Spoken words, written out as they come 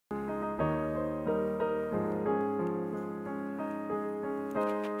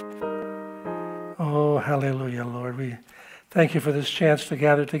Oh, hallelujah, Lord. We thank you for this chance to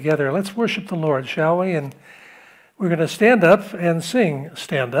gather together. Let's worship the Lord, shall we? And we're going to stand up and sing,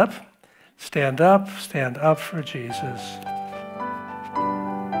 Stand Up, Stand Up, Stand Up for Jesus.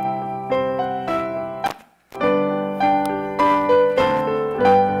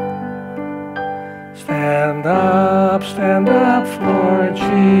 Stand up for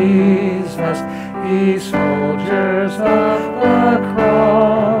Jesus, ye soldiers of the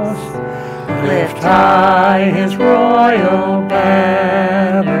cross. Lift high his royal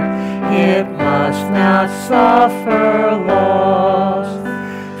banner, it must not suffer loss.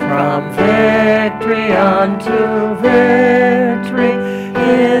 From victory unto victory,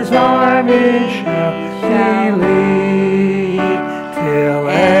 his army shall lead, till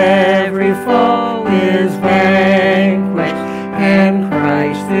every foe is vanquished, and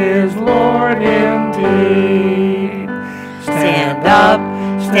Christ is Lord indeed. Stand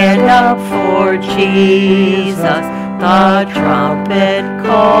up for Jesus, the trumpet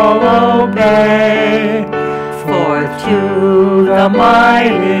call obey. Forth to the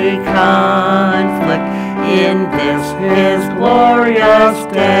mighty conflict in this his glorious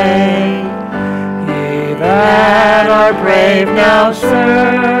day. Ye that are brave now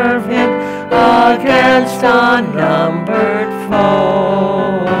serve him against unnumbered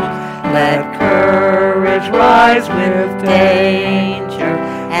foes. Let courage rise with danger,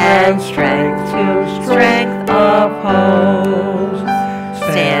 and strength to strength oppose.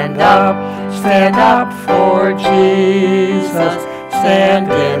 Stand up for Jesus, stand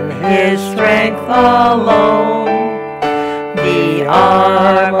in his strength alone. The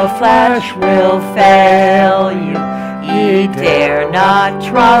arm of flesh will fail you, ye dare not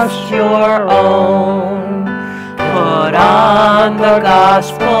trust your own. Put on the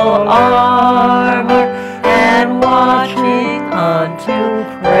gospel armor, and watching unto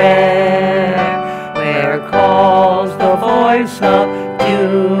prayer, where calls the voice of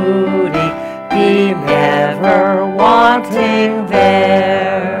duty, be never wanting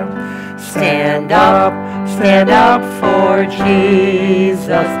there. Stand up for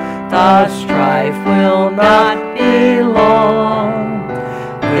Jesus, the strife will not be long.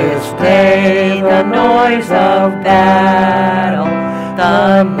 This day the noise of battle,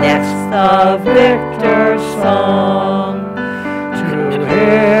 the next the victor's song. To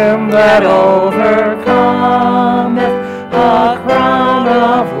him that overcometh, a crown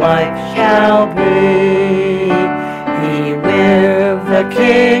of life shall be. He with the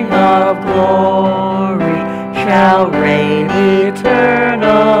King of glory shall reign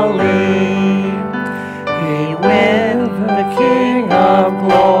eternally. He with the King of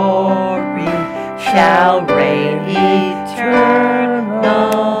glory shall reign eternally.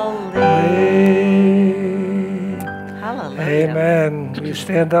 Hallelujah. Amen. We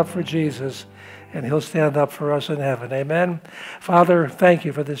stand up for Jesus, and he'll stand up for us in heaven. Amen. Father, thank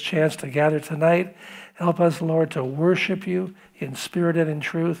you for this chance to gather tonight. Help us, Lord, to worship you in spirit and in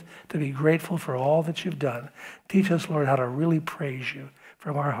truth, to be grateful for all that you've done. Teach us, Lord, how to really praise you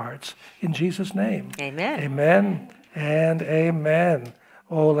from our hearts. In Jesus' name. Amen. Amen and amen.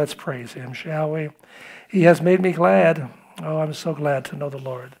 Oh, let's praise him, shall we? He has made me glad. Oh, I'm so glad to know the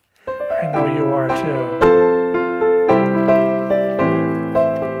Lord. I know you are too.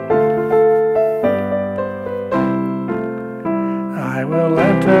 I will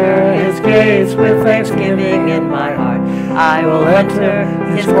enter his gates with thanksgiving in my heart. I will enter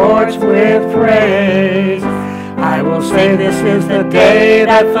his courts with praise. I will say this is the day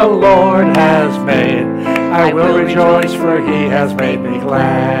that the Lord has made. I will rejoice, for he has made me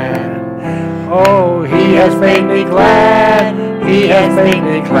glad. Oh, he has made me glad. He has made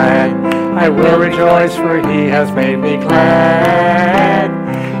me glad. I will rejoice, for he has made me glad.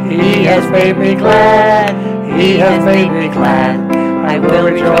 He has made me glad. He has made me glad. I will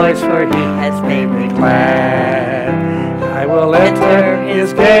rejoice, for he has made me glad. I will enter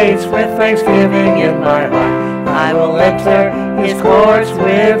his gates with thanksgiving in my heart. I will enter his courts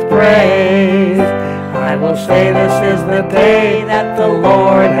with praise. I will say this is the day that the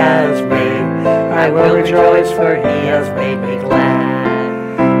Lord has made. I will rejoice, for he has made me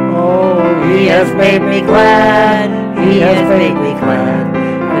glad. Oh, he has made me glad. He has made me glad.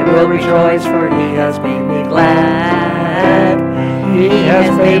 I will rejoice, for he has made me glad. He has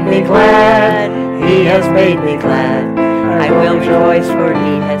made me glad. He has made me glad. I will rejoice, for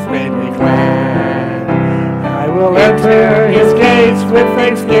he has made me glad. I will enter his gates with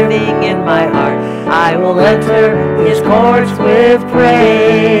thanksgiving in my heart. I will enter his courts with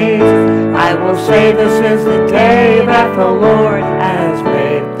praise. I will say this is the day that the Lord has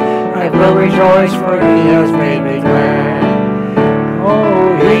made. I will rejoice, for he has made me glad. Oh,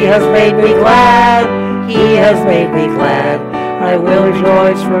 He has made me glad. He has made me glad. I will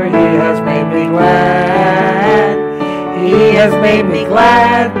rejoice, for He has made me glad. He has made me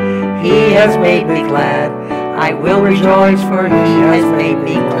glad. He has made me glad. I will rejoice, for He has made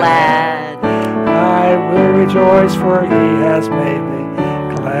me glad. I will rejoice, for He has made me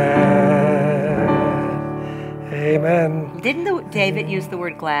glad. Amen. Didn't David use the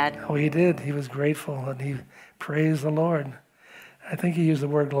word glad? Oh, he did. He was grateful, and he praised the Lord. I think he used the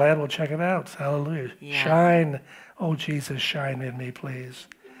word glad. We'll check it out. Hallelujah. Yeah. Shine. Oh, Jesus, shine in me, please.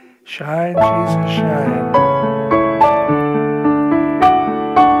 Shine, Jesus, shine.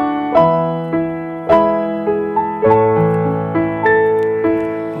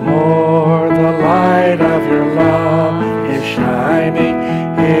 Lord, the light of your love is shining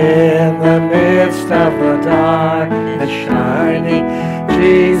in the midst of the darkness, shining.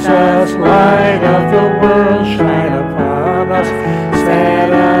 Jesus, light of the world, shine upon us,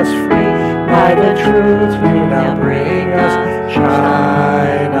 set us free by the truth you now bring us.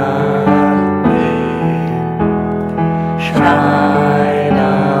 Shine on me, shine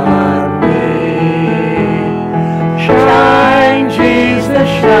on me, shine, Jesus,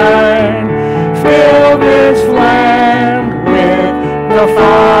 shine. Fill this land with the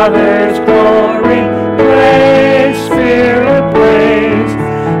Father's glory. Blaze, Spirit, blaze.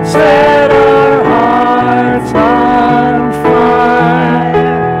 Set our hearts on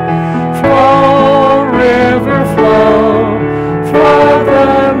fire. Flow, river, flow. Flood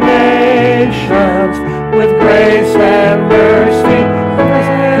the nations with grace and mercy.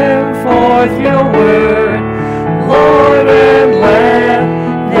 Send forth your word, Lord, and let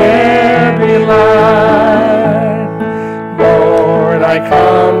there be light. Lord, I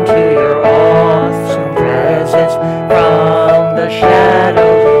come to your awesome presence, from the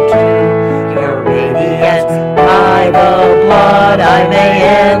shadows into your radiance. By the blood I may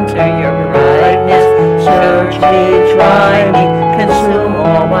enter your brightness. Search me, try me, consume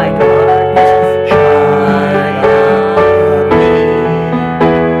all my darkness. Shine on me,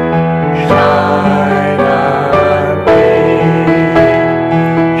 shine on me.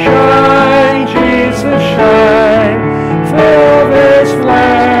 Shine, Jesus, shine. Fill this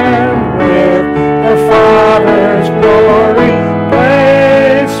land with the Father's glory.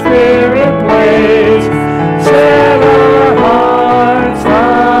 Blaze, Spirit, blaze. Set our hearts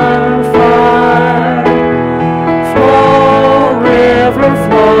on fire. Flow, river,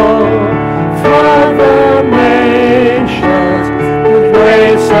 flow. Flood the nations with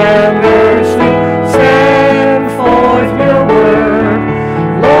grace and mercy. Send forth your word,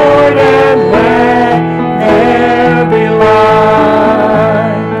 Lord, and let there be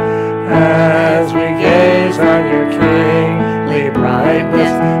light. As we gaze on your kingly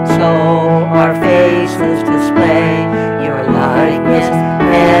brightness, so our faces display your likeness,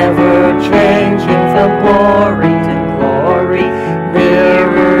 ever changing from glory to glory.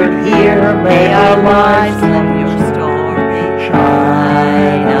 Mirrored here, may our lives tell your story.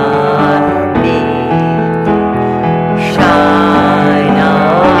 Shine on me, shine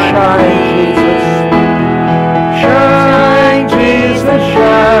on Jesus. Shine, Jesus,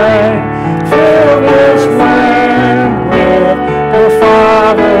 shine. Fill this land with the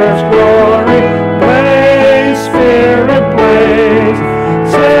Father's glory. Blaze, Spirit, blaze.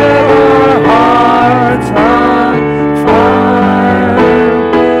 Set our hearts on fire.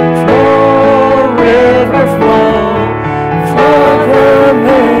 Flow, river, flow. Flood the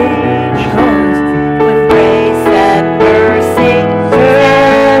nations with grace and mercy.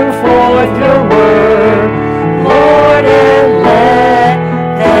 Send forth your word, Lord, and let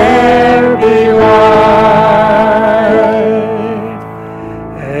there be light.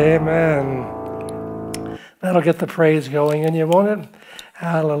 Amen. That'll get the praise going in you, won't it?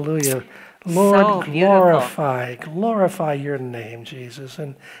 Hallelujah. Lord, So beautiful. glorify your name, Jesus,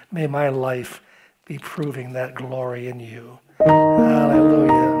 and may my life be proving that glory in you.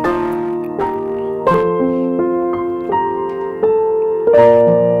 Hallelujah.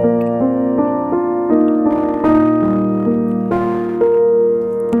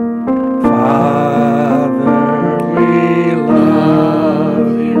 Father, we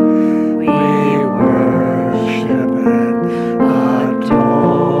love you. We worship and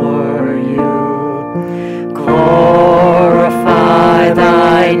adore you. Glorify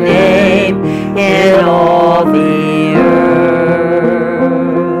thy name in all the earth.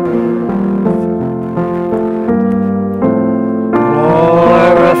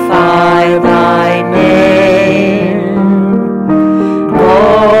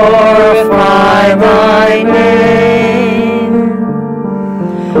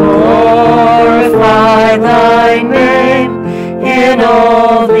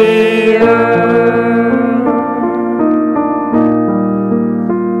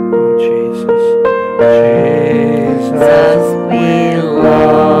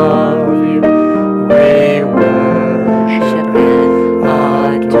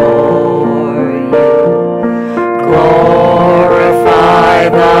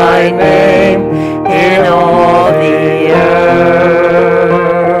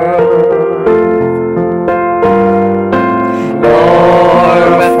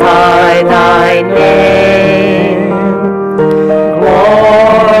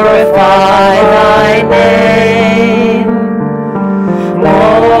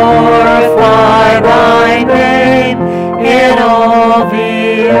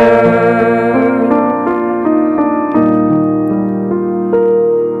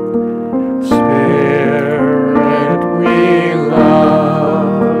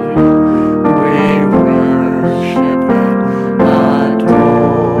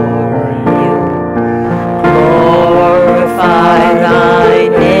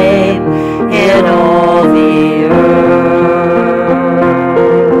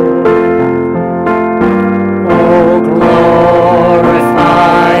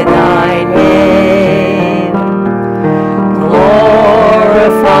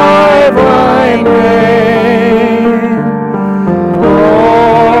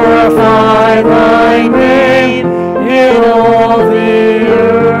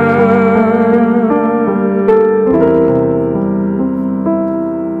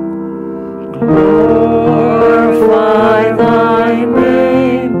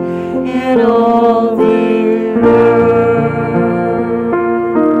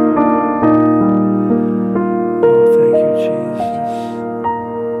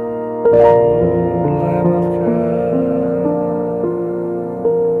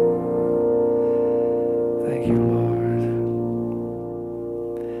 Thank you, Lord.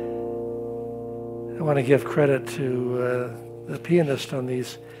 I want to give credit to the pianist on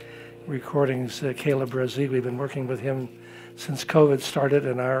these recordings, Caleb Brazil. We've been working with him since COVID started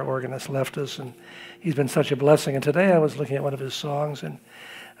and our organist left us, and he's been such a blessing. And today I was looking at one of his songs, and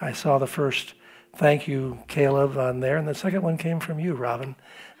I saw the first "Thank You, Caleb" on there, and the second one came from you, Robin.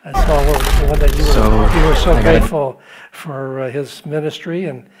 I saw the one that you were so grateful for his ministry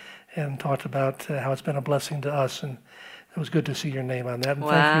and talked about how it's been a blessing to us, and it was good to see your name on that. And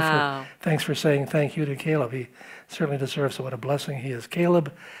Wow. thanks for saying thank you to Caleb. He certainly deserves it. What a blessing he is.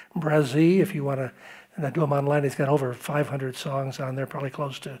 Caleb Brazil, if you want to do him online, he's got over 500 songs on there, probably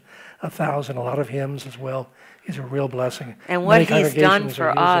close to 1,000, a lot of hymns as well. He's a real blessing. And what Many he's done congregations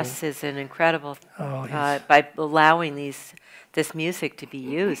for are us is an incredible, he's- by allowing this music to be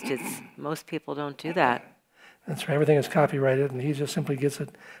used. Most people don't do that. That's right. Everything is copyrighted, and he just simply gets it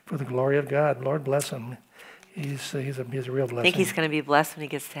for the glory of God. Lord bless him. He's a real blessing. Think he's going to be blessed when he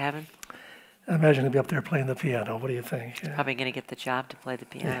gets to heaven? I imagine he'll be up there playing the piano. What do you think? Yeah. Probably going to get the job to play the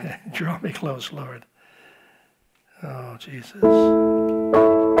piano. Draw me close, Lord. Oh, Jesus.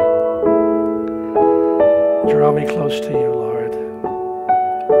 Draw me close to you, Lord.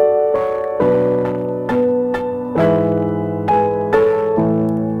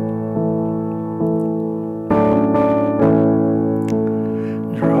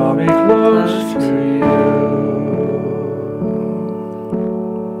 Draw me close to you.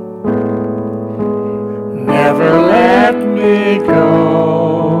 Never let me go.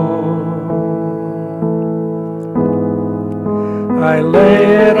 I lay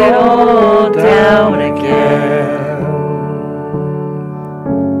it all down again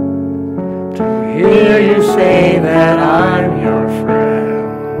to hear you say that I'm your friend.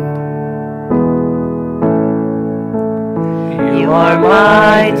 You are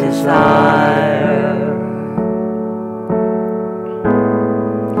my desire.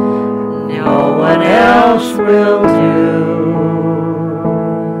 No one else will do.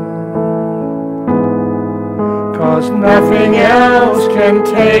 'Cause nothing else can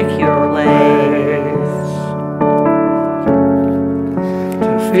take your place.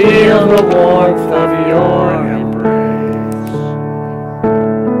 To feel the warmth of your embrace.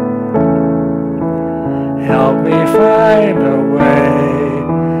 Help me find a way.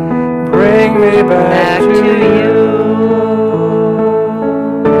 Bring me back to you.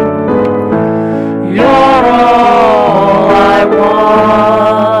 You're all I want.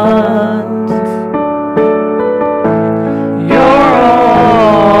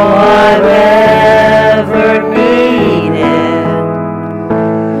 I've ever needed.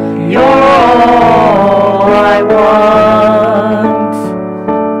 You're all I want.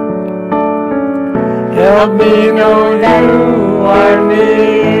 Help me know that you are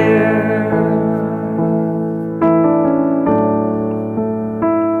near.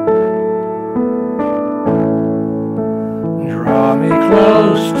 Draw me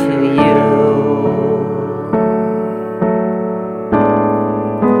close to you.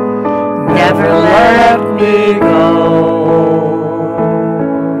 Never let me go.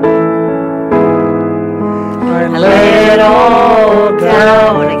 I lay it all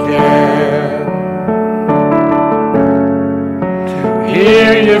down again to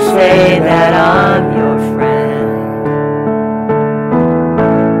hear you say that I'm your friend.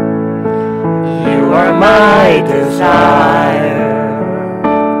 You are my desire.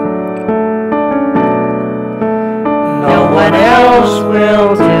 No one else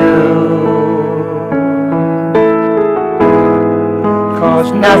will do. 'Cause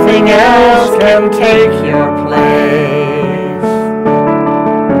nothing else can take your place.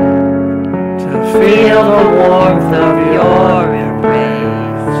 To feel the warmth of your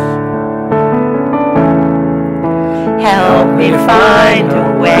embrace. Help me find a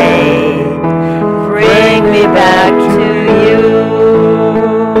way. Bring me back to you.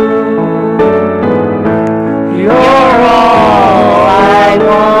 You're all I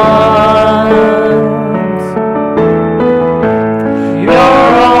want.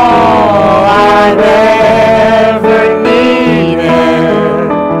 You're all I've ever needed.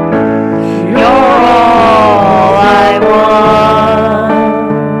 You're all I want.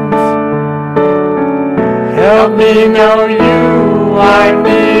 Help me know you are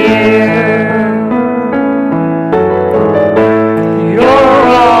near. You're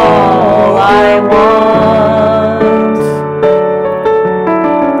all I want.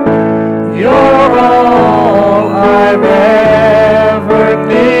 You're all I've ever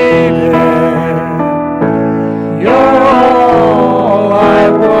needed. You're all I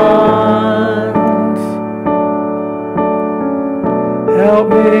want. Help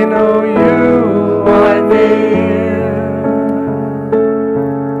me know you are near.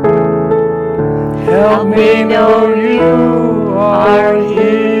 Help me know you are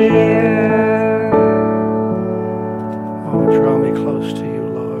here. Oh, draw me close to you,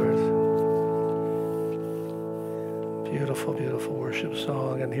 Lord. Beautiful, beautiful worship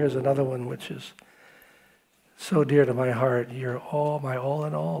song. And here's another one which is so dear to my heart. You're all, my all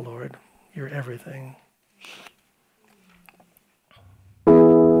in all, Lord. You're everything.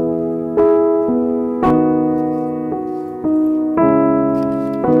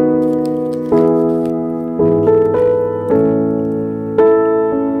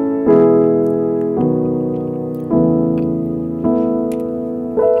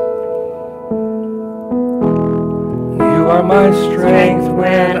 My strength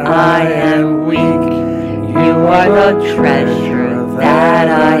when I am weak. You are the treasure that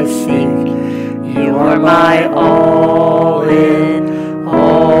I seek. You are my all in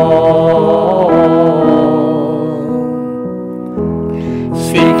all.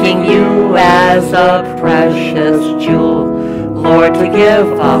 Seeking you as a precious jewel, Lord, to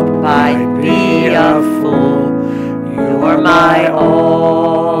give up I'd be a fool. You are my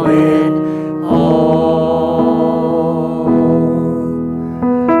all in all.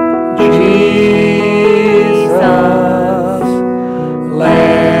 Jesus,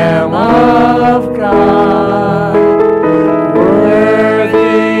 Lamb of God,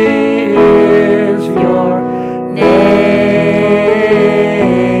 worthy is your name.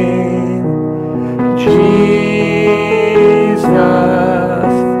 Jesus,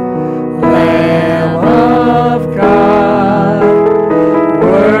 Lamb of God,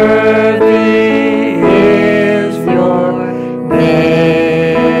 worthy is your name.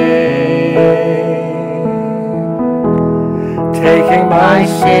 Taking my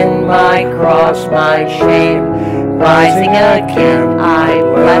sin, my cross, my shame, rising again, I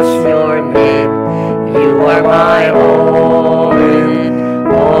bless your name. You are my all in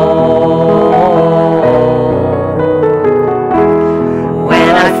all. When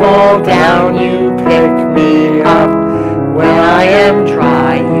I fall down, you pick me up. When I am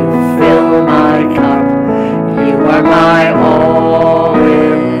dry, you fill my cup. You are my all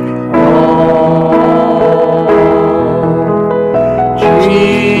in all.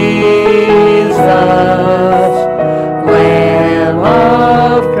 Jesus, Lamb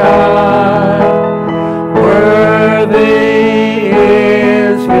of God, worthy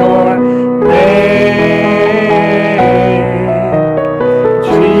is your name.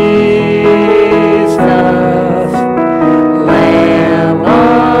 Jesus, Lamb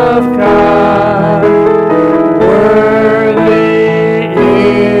of God, worthy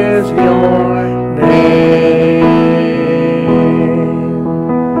is your name.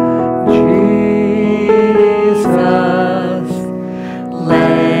 Jesus,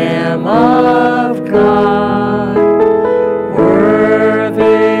 Lamb of God, worthy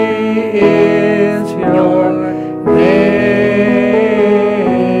is your name.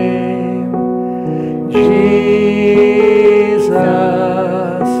 Jesus,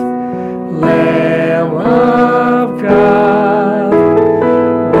 Lamb of God,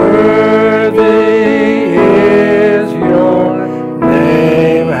 worthy is your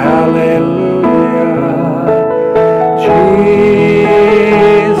name. Hallelujah.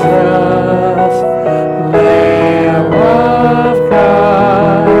 Jesus, Lamb of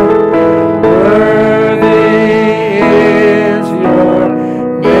God, worthy is your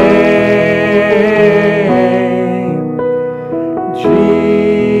name.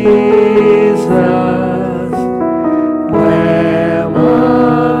 Jesus, Lamb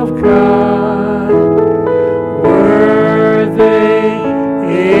of God, worthy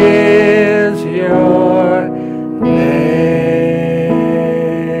is your name.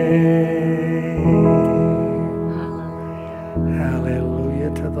 Hallelujah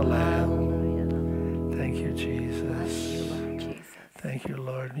to the Lamb. Thank you, Jesus. Thank you,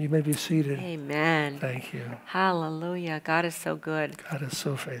 Lord. You may be seated. Amen. Thank you. Hallelujah. God is so good. God is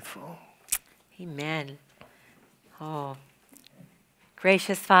so faithful. Amen. Oh,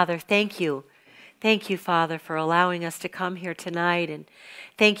 gracious Father, thank you. Thank you, Father, for allowing us to come here tonight. And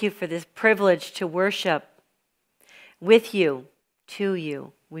thank you for this privilege to worship with you, to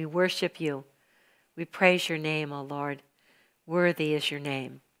you. We worship you. We praise your name, O Lord. Worthy is your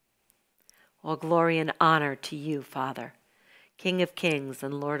name. All glory and honor to you, Father, King of kings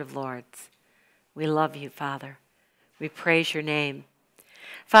and Lord of lords. We love you, Father. We praise your name.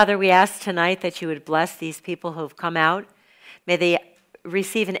 Father, we ask tonight that you would bless these people who have come out. May they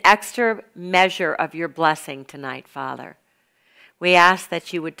receive an extra measure of your blessing tonight, Father. We ask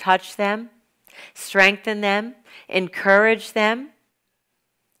that you would touch them, strengthen them, encourage them,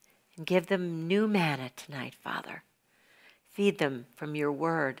 Give them new manna tonight, Father. Feed them from your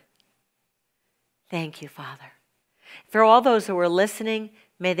word. Thank you, Father. For all those who are listening,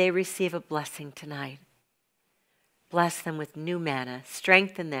 may they receive a blessing tonight. Bless them with new manna.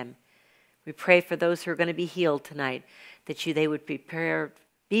 Strengthen them. We pray for those who are going to be healed tonight, that they would be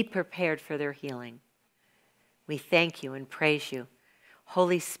prepared for their healing. We thank you and praise you.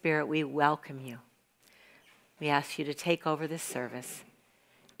 Holy Spirit, we welcome you. We ask you to take over this service.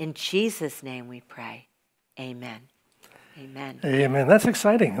 In Jesus' name we pray. Amen. Amen. Amen. That's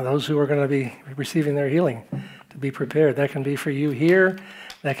exciting. Those who are going to be receiving their healing, to be prepared. That can be for you here.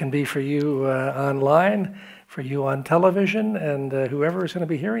 That can be for you online, for you on television, and whoever is going to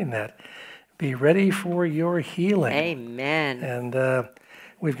be hearing that. Be ready for your healing. Amen. And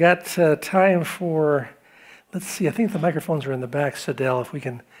we've got time for, let's see, I think the microphones are in the back, Sadell. If we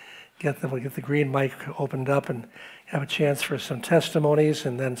can get we'll get the green mic opened up and have a chance for some testimonies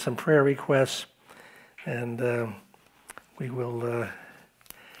and then some prayer requests. And we will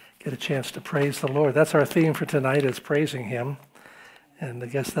get a chance to praise the Lord. That's our theme for tonight, is praising him. And I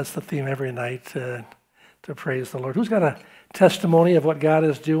guess that's the theme every night, to praise the Lord. Who's got a testimony of what God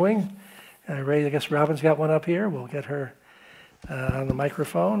is doing? Ray, I guess Robin's got one up here. We'll get her on the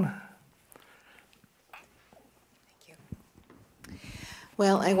microphone. Thank you.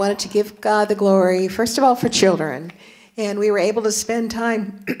 Well, I wanted to give God the glory, first of all, for children. And we were able to spend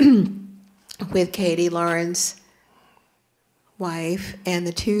time with Katie, Lauren's wife, and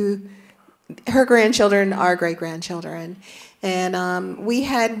her grandchildren, our great-grandchildren. And we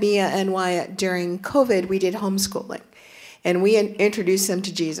had Mia and Wyatt during COVID. We did homeschooling. And we introduced them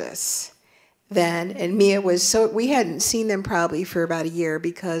to Jesus then. And Mia we hadn't seen them probably for about a year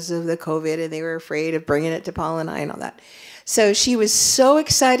because of the COVID, and they were afraid of bringing it to Paul and I and all that. So she was so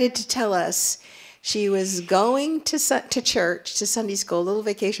excited to tell us she was going to church, to Sunday school, a little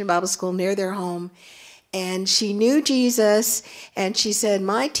vacation Bible school near their home. And she knew Jesus, and she said,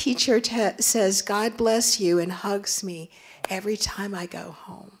 my teacher says, God bless you, and hugs me every time I go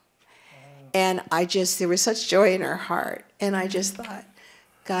home. And there was such joy in her heart. And I just thought,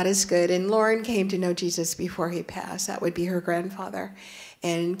 God is good. And Lauren came to know Jesus before he passed. That would be her grandfather.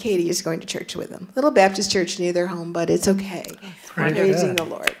 And Katie is going to church with them. Little Baptist church near their home, but it's okay. Praising the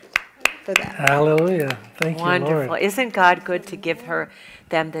Lord for that. Hallelujah. Thank you, Lord. Wonderful. Isn't God good to give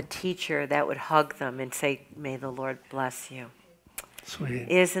them the teacher that would hug them and say, may the Lord bless you. Sweet.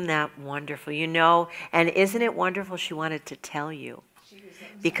 Isn't that wonderful? And isn't it wonderful she wanted to tell you?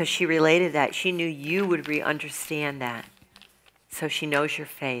 Because she related that. She knew you would understand that. So she knows your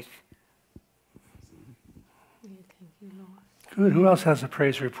faith. Good. Who else has a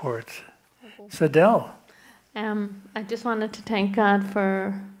praise report? Sadell. I just wanted to thank God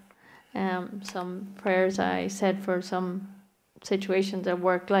for some prayers I said for some situations at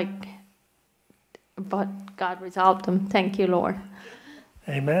work, but God resolved them. Thank you, Lord.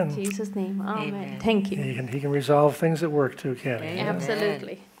 Amen. In Jesus' name. Amen. Amen. Thank you. He can resolve things at work too, can't he? Amen.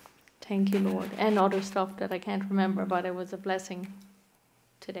 Absolutely. Thank you, Lord. And other stuff that I can't remember, but it was a blessing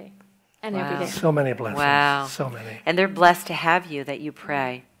today and every day. So many blessings. Wow. So many. And they're blessed to have you, that you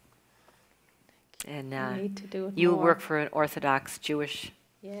pray. And I need to do it you more. work for an Orthodox Jewish,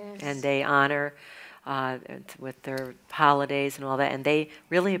 Yes. and they honor with their holidays and all that, and they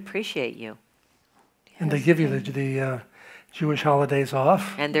really appreciate you. And they give you the Jewish holidays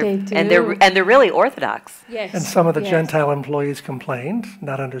off. And They they're really Orthodox. Yes. And some of the yes. Gentile employees complained,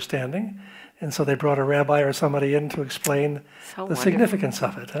 not understanding. And so they brought a rabbi or somebody in to explain So the wonderful. significance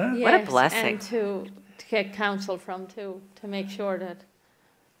of it. Huh? What a Yes, blessing. And to get counsel from too, to make sure that.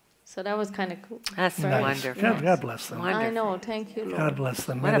 So that was kind of cool. That's Nice. wonderful. God bless them. Wonderful. I know. Thank you, Lord. God bless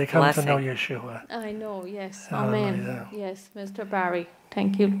them. What May a they come to blessing. know Yeshua. I know. Yes. Hallelujah. Amen. Yes, Mr. Barry.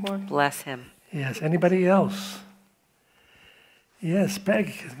 Thank you, Lord. Bless him. Yes. Anybody else? Yes,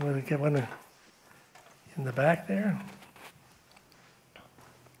 Peg. Want to get one in the back there?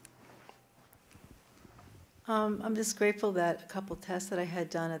 I'm just grateful that a couple tests that I had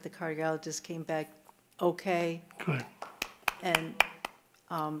done at the cardiologist came back okay. Good. And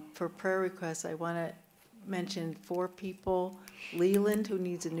for prayer requests, I want to mention 4 people. Leland, who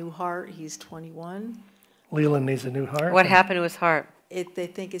needs a new heart, he's 21. Leland needs a new heart. What happened to his heart? They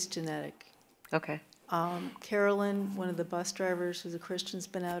think it's genetic. Okay. Carolyn, one of the bus drivers who's a Christian's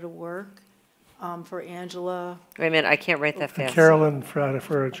been out of work. For Angela, Wait a minute, I can't write that fast. Carolyn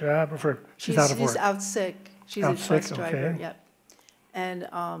for a job, or she's out of work. She's out sick. She's Out a sick, bus driver. okay. Yep. And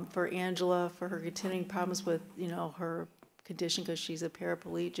for Angela, for her continuing problems with her condition because she's a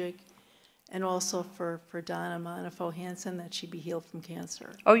paraplegic, and also for Donna Monifo Hansen, that she be healed from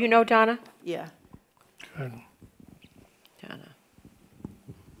cancer. Oh, you know Donna? Yeah. Good. Donna.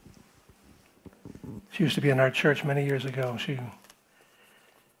 She used to be in our church many years ago. She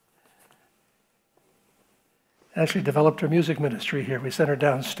actually developed her music ministry here. We sent her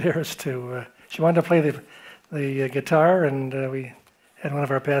downstairs to, she wanted to play the guitar, and we had one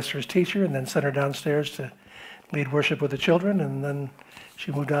of our pastors teach her, and then sent her downstairs to lead worship with the children, and then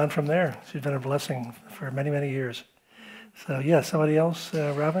she moved on from there. She's been a blessing for many, many years. So, yeah, somebody else,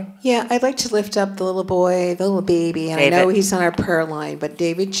 Robin? Yeah, I'd like to lift up the little boy, the little baby, and David. I know he's on our prayer line, but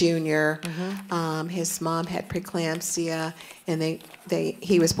David Jr., his mom had preeclampsia, and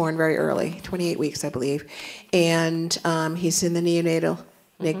he was born very early, 28 weeks, I believe, and he's in the neonatal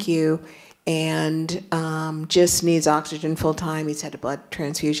NICU, and just needs oxygen full time. He's had a blood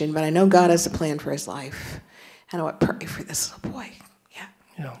transfusion, but I know God has a plan for his life, and I want to pray for this little boy. Yeah.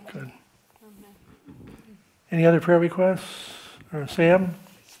 Yeah, good. Any other prayer requests? Or Sam?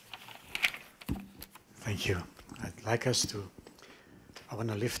 Thank you. I want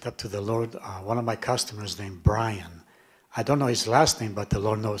to lift up to the Lord one of my customers named Brian. I don't know his last name, but the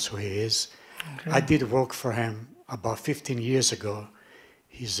Lord knows who he is. Okay. I did work for him about 15 years ago.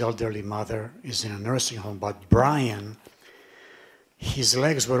 His elderly mother is in a nursing home, but Brian, his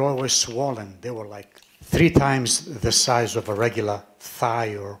legs were always swollen. They were like 3 times the size of a regular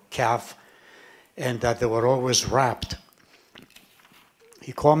thigh or calf, and that they were always wrapped.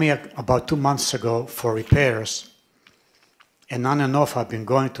 He called me about 2 months ago for repairs, and on and off I've been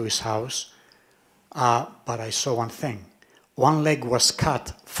going to his house, but I saw one thing. One leg was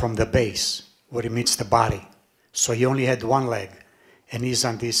cut from the base where it meets the body, so he only had one leg, and he's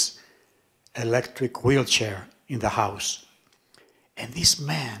on this electric wheelchair in the house. And this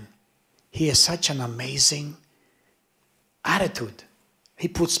man, he has such an amazing attitude. He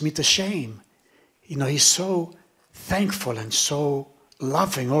puts me to shame. You know, he's so thankful and so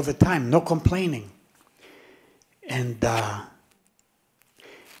loving all the time, no complaining. And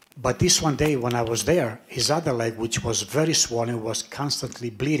but this one day when I was there, his other leg, which was very swollen, was constantly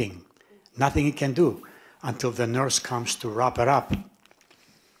bleeding. Nothing he can do until the nurse comes to wrap it up.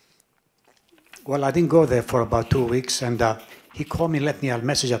 Well, I didn't go there for about 2 weeks, and he called me, left me a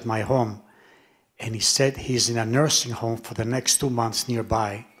message at my home, and he said he's in a nursing home for the next 2 months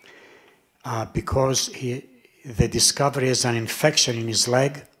nearby. Because they discovered he has an infection in his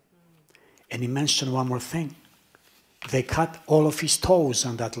leg. And he mentioned one more thing. They cut all of his toes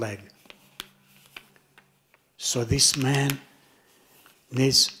on that leg. So this man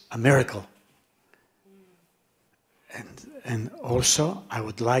needs a miracle. And also, I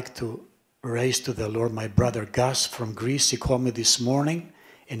would like to raise to the Lord my brother Gus from Greece. He called me this morning,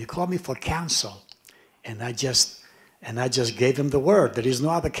 and he called me for counsel. And I just gave him the word. There is no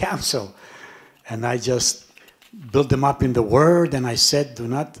other counsel. And I just built him up in the word, and I said, do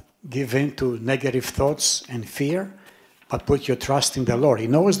not give in to negative thoughts and fear, but put your trust in the Lord. He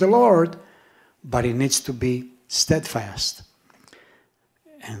knows the Lord, but he needs to be steadfast.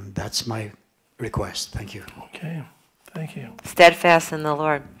 And that's my request. Thank you. Okay, thank you. Steadfast in the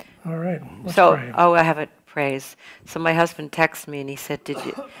Lord. All right, let's So, pray. I have a praise. So my husband texted me and he said,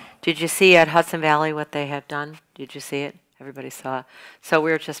 did you see at Hudson Valley what they have done? Did you see it? Everybody saw it. So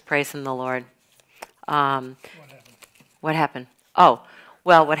we were just praising the Lord. What happened? Oh,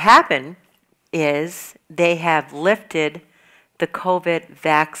 well, what happened is they have lifted the COVID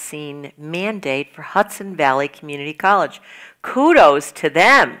vaccine mandate for Hudson Valley Community College. Kudos to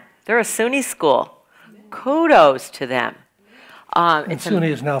them. They're a SUNY school. Kudos to them. And SUNY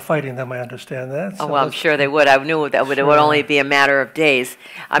is now fighting them, I understand that. Oh, well, I'm sure they would. I knew that it would only be a matter of days.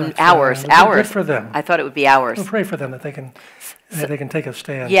 But, Hours. good for them. I thought it would be hours. We'll pray for them that they can take a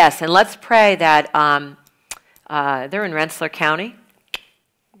stand. Yes, and let's pray that they're in Rensselaer County.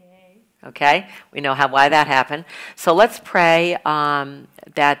 Okay, we know why that happened. So let's pray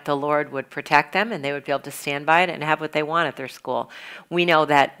that the Lord would protect them and they would be able to stand by it and have what they want at their school. We know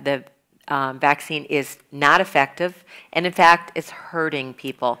that the vaccine is not effective, and in fact, it's hurting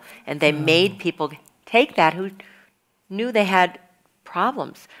people. And they made people take that who knew they had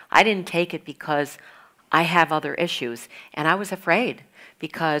problems. I didn't take it because I have other issues, and I was afraid.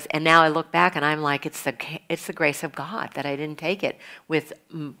 And now I look back and I'm like, it's the grace of God that I didn't take it. With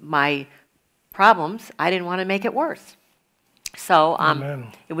my problems, I didn't want to make it worse. So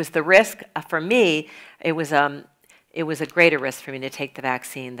it was the risk for me. It was a greater risk for me to take the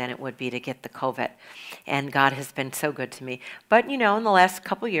vaccine than it would be to get the COVID. And God has been so good to me. But, in the last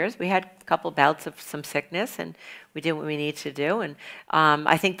couple of years, we had a couple bouts of some sickness, and we did what we need to do. And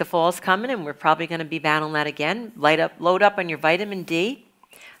I think the fall's coming, and we're probably going to be battling that again. Load up on your vitamin D,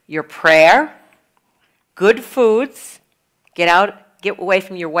 your prayer, good foods. Get away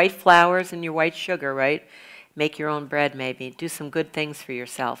from your white flours and your white sugar, right? Make your own bread, maybe. Do some good things for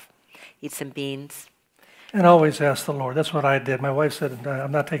yourself. Eat some beans. And always ask the Lord. That's what I did. My wife said,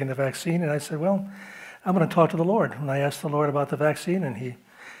 I'm not taking the vaccine. And I said, well, I'm going to talk to the Lord. And I asked the Lord about the vaccine, and he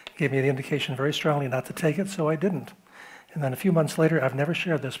gave me the indication very strongly not to take it, so I didn't. And then a few months later, I've never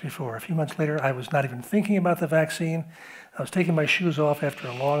shared this before, a few months later, I was not even thinking about the vaccine. I was taking my shoes off after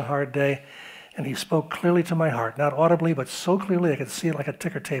a long, hard day, and he spoke clearly to my heart, not audibly, but so clearly I could see it like a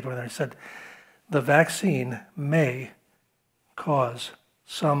ticker tape over there. He said, the vaccine may cause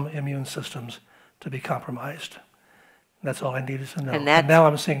some immune systems to be compromised. That's all I needed to know. And now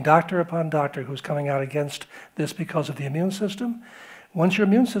I'm seeing doctor upon doctor who's coming out against this because of the immune system. Once your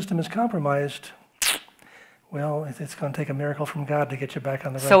immune system is compromised, well, it's going to take a miracle from God to get you back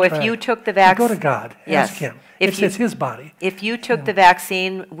on the right track. So if you took the vaccine... Go to God. Ask him. It's his body. If you took the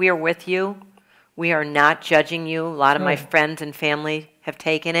vaccine, we are with you. We are not judging you. A lot of my friends and family have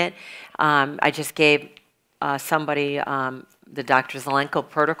taken it. I just gave somebody the Dr. Zelenko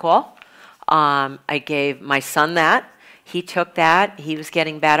protocol. I gave my son that. He took that. He was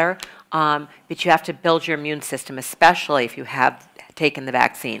getting better. But you have to build your immune system, especially if you have taken the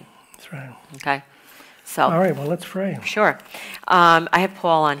vaccine. That's right. Okay? So, all right, well, let's pray. Sure. I have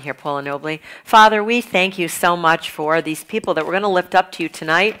Paul on here, Paul Nobley. Father, we thank you so much for these people that we're going to lift up to you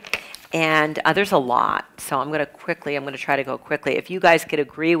tonight. And there's a lot, so I'm going to try to go quickly. If you guys could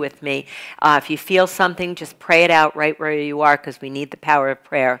agree with me, if you feel something, just pray it out right where you are, because we need the power of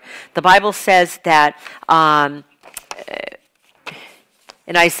prayer. The Bible says that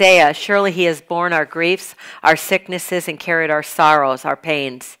in Isaiah, surely he has borne our griefs, our sicknesses, and carried our sorrows, our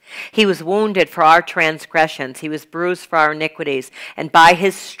pains. He was wounded for our transgressions. He was bruised for our iniquities. And by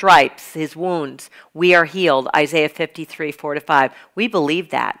his stripes, his wounds, we are healed. Isaiah 53, 4-5. We believe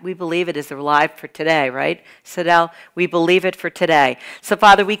that. We believe it is alive for today, right, Sidel? We believe it for today. So,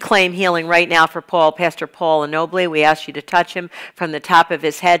 Father, we claim healing right now for Paul, Pastor Paul Nobley. We ask you to touch him from the top of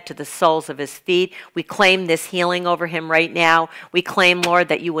his head to the soles of his feet. We claim this healing over him right now. We claim, Lord,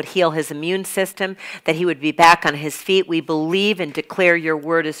 that you would heal his immune system, that he would be back on his feet. We believe and declare your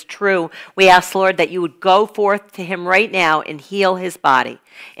word is true. We ask, Lord, that you would go forth to him right now and heal his body.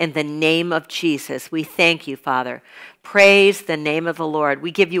 In the name of Jesus, we thank you, Father. Praise the name of the Lord. We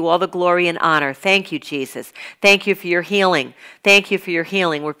give you all the glory and honor. Thank you, Jesus. Thank you for your healing. Thank you for your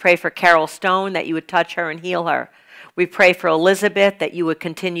healing. We pray for Carol Stone, that you would touch her and heal her. We pray for Elizabeth, that you would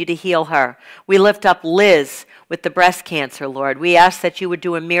continue to heal her. We lift up Liz with the breast cancer, Lord. We ask that you would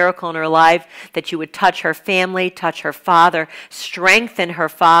do a miracle in her life, that you would touch her family, touch her father, strengthen her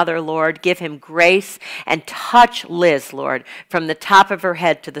father, Lord. Give him grace, and touch Liz, Lord, from the top of her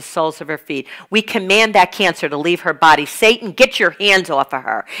head to the soles of her feet. We command that cancer to leave her body. Satan, get your hands off of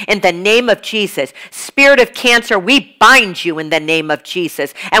her in the name of Jesus. Spirit of cancer, we bind you in the name of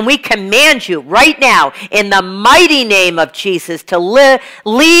Jesus, and we command you right now in the mighty name of Jesus to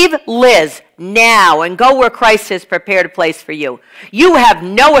leave Liz now and go where Christ has prepared a place for you. You have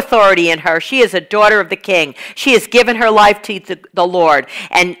no authority in her. She is a daughter of the King. She has given her life to the Lord.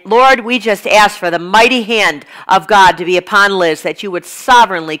 And Lord, we just ask for the mighty hand of God to be upon Liz, that you would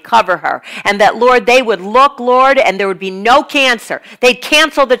sovereignly cover her, and that, Lord, they would look, Lord, and there would be no cancer. They'd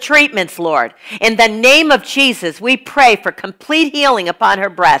cancel the treatments, Lord. In the name of Jesus, we pray for complete healing upon her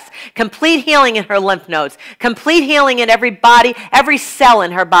breasts, complete healing in her lymph nodes, complete healing in every body, every cell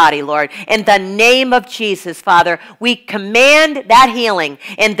in her body, Lord. In the name of Jesus, Father, we command that healing.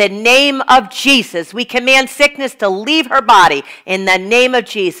 In the name of Jesus, we command sickness to leave her body. In the name of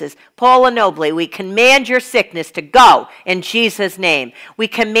Jesus, Paula Nobley, we command your sickness to go in Jesus' name. We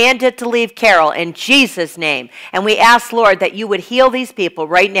command it to leave Carol in Jesus' name. And we ask, Lord, that you would heal these people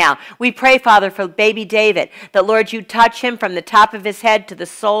right now. We pray, Father, for baby David, that, Lord, you touch him from the top of his head to the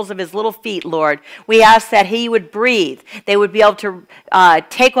soles of his little feet, Lord. We ask that he would breathe. They would be able to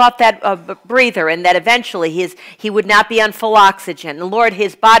take off that breather, and that eventually he would not be on full oxygen. And Lord,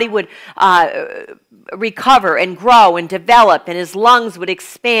 his body would recover and grow and develop, and his lungs would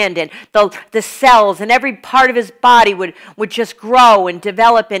expand, and the cells and every part of his body would just grow and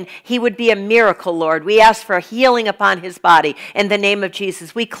develop, and he would be a miracle, Lord. We ask for healing upon his body in the name of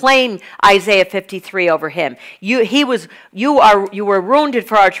Jesus. We claim Isaiah 53 over him. You were wounded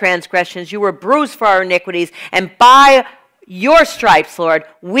for our transgressions, you were bruised for our iniquities, and by your stripes, Lord,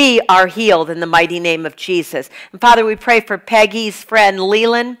 we are healed in the mighty name of Jesus. And Father, we pray for Peggy's friend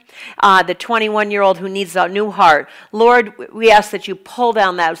Leland, the 21-year-old who needs a new heart. Lord, we ask that you pull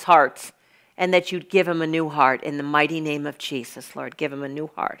down those hearts, and that you'd give him a new heart in the mighty name of Jesus, Lord. Give him a new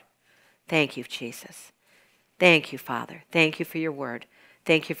heart. Thank you, Jesus. Thank you, Father. Thank you for your word.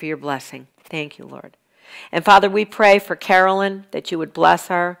 Thank you for your blessing. Thank you, Lord. And Father, we pray for Carolyn, that you would bless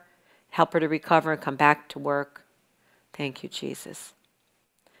her, help her to recover and come back to work. Thank you, Jesus.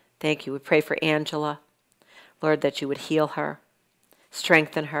 Thank you. We pray for Angela. Lord, that you would heal her,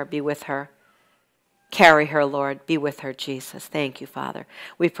 strengthen her, be with her. Carry her, Lord. Be with her, Jesus. Thank you, Father.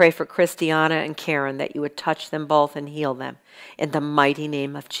 We pray for Christiana and Karen that you would touch them both and heal them in the mighty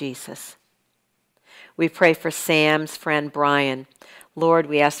name of Jesus. We pray for Sam's friend, Brian. Lord,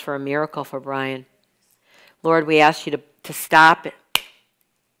 we ask for a miracle for Brian. Lord, we ask you to stop it,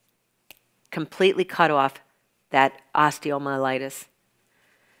 completely cut off that osteomyelitis,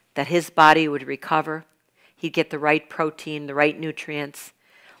 that his body would recover. He'd get the right protein, the right nutrients.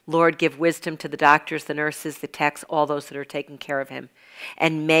 Lord, give wisdom to the doctors, the nurses, the techs, all those that are taking care of him.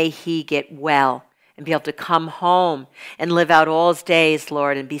 And may he get well and be able to come home and live out all his days,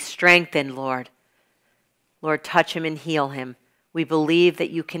 Lord, and be strengthened, Lord. Lord, touch him and heal him. We believe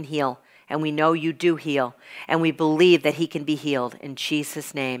that you can heal, and we know you do heal, and we believe that he can be healed. In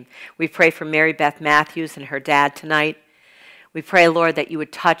Jesus' name. We pray for Mary Beth Matthews and her dad tonight. We pray, Lord, that you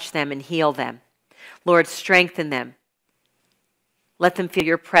would touch them and heal them. Lord, strengthen them. Let them feel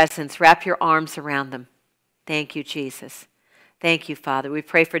your presence. Wrap your arms around them. Thank you, Jesus. Thank you, Father. We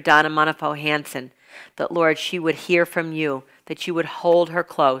pray for Donna Monifo Hansen, that, Lord, she would hear from you, that you would hold her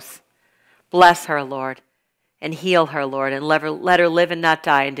close. Bless her, Lord, and heal her, Lord, and let her live and not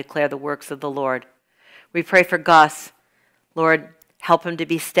die and declare the works of the Lord. We pray for Gus. Lord, help him to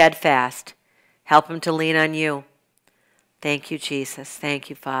be steadfast. Help him to lean on you. Thank you, Jesus.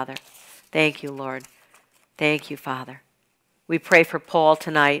 Thank you, Father. Thank you, Lord. Thank you, Father. We pray for Paul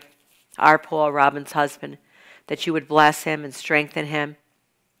tonight, our Paul, Robin's husband, that you would bless him and strengthen him.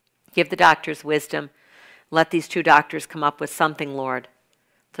 Give the doctors wisdom. Let these two doctors come up with something, Lord,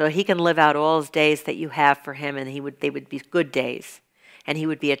 so he can live out all his days that you have for him, and they would be good days, and he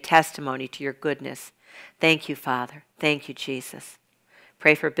would be a testimony to your goodness. Thank you, Father. Thank you, Jesus.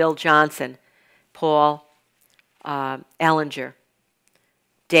 Pray for Bill Johnson, Paul Ellinger,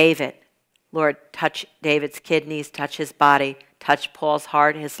 David. Lord, touch David's kidneys, touch his body, touch Paul's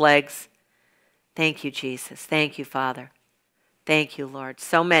heart, his legs. Thank you, Jesus. Thank you, Father. Thank you, Lord.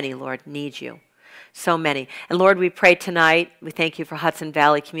 So many, Lord, need you. So many. And Lord, we pray tonight, we thank you for Hudson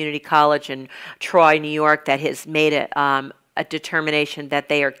Valley Community College in Troy, New York, that has made a determination that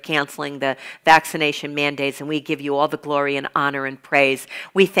they are canceling the vaccination mandates, and we give you all the glory and honor and praise.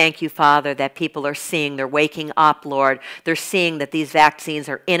 We thank you, Father, that people are seeing, they're waking up, Lord. They're seeing that these vaccines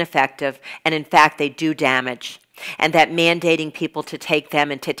are ineffective, and in fact, they do damage, and that mandating people to take them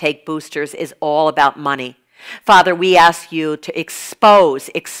and to take boosters is all about money. Father, we ask you to expose.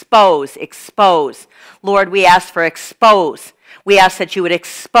 Lord, we ask for expose. We ask that you would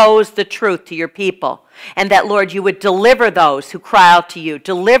expose the truth to your people, and that, Lord, you would deliver those who cry out to you,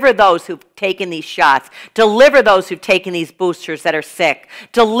 deliver those who've taken these shots, deliver those who've taken these boosters that are sick,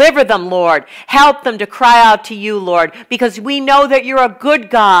 deliver them, Lord. Help them to cry out to you, Lord, because we know that you're a good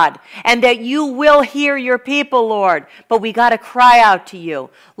God and that you will hear your people, Lord, but we got to cry out to you.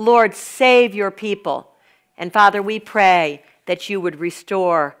 Lord, save your people. And Father, we pray that you would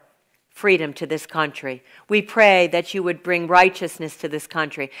restore freedom to this country. We pray that you would bring righteousness to this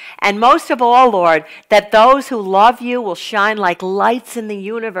country. And most of all, Lord, that those who love you will shine like lights in the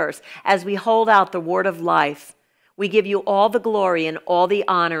universe as we hold out the word of life. We give you all the glory and all the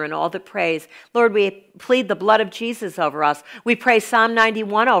honor and all the praise. Lord, we plead the blood of Jesus over us. We pray Psalm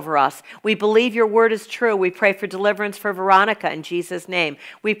 91 over us. We believe your word is true. We pray for deliverance for Veronica in Jesus' name.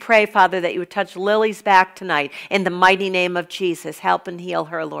 We pray, Father, that you would touch Lily's back tonight in the mighty name of Jesus. Help and heal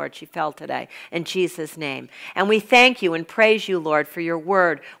her, Lord. She fell today in Jesus' name. And we thank you and praise you, Lord, for your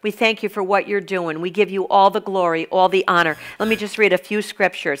word. We thank you for what you're doing. We give you all the glory, all the honor. Let me just read a few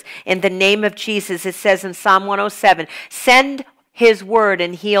scriptures. In the name of Jesus, it says in Psalm 107, send his word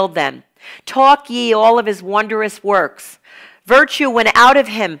and heal them. Talk ye all of his wondrous works. Virtue went out of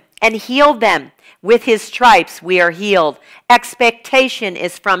him and healed them. With his stripes we are healed. Expectation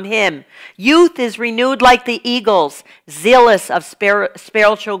is from him. Youth is renewed like the eagles, zealous of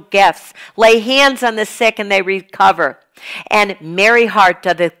spiritual gifts. Lay hands on the sick and they recover. And merry heart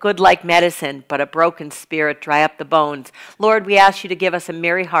doth good like medicine, but a broken spirit dry up the bones. Lord, we ask you to give us a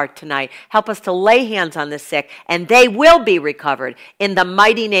merry heart tonight. Help us to lay hands on the sick, and they will be recovered in the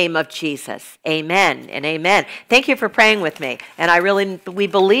mighty name of Jesus. Amen and amen. Thank you for praying with me. And we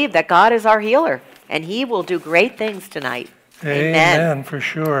believe that God is our healer, and he will do great things tonight. Amen, for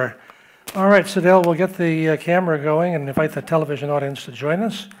sure. All right, Sidel, we'll get the camera going and invite the television audience to join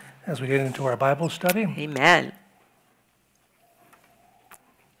us as we get into our Bible study. Amen.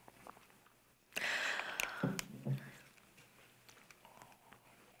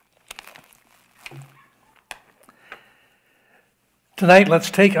 Tonight, let's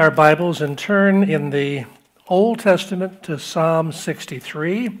take our Bibles and turn in the Old Testament to Psalm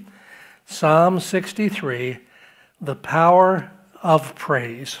 63. Psalm 63, the power of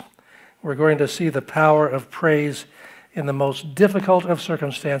praise. We're going to see the power of praise in the most difficult of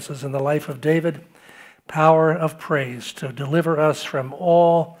circumstances in the life of David. Power of praise to deliver us from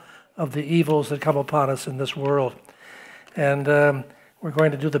all of the evils that come upon us in this world. And we're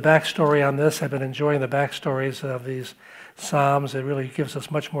going to do the backstory on this. I've been enjoying the backstories of these Psalms. It really gives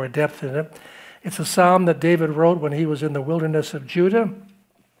us much more depth in it. It's a psalm that David wrote when he was in the wilderness of Judah.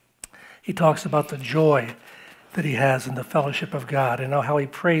 He talks about the joy that he has in the fellowship of God and how he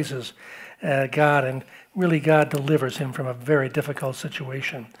praises God, and really God delivers him from a very difficult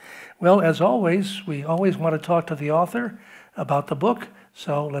situation. Well, as always, we always want to talk to the author about the book,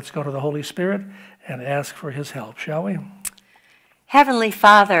 so let's go to the Holy Spirit and ask for his help, shall we? Heavenly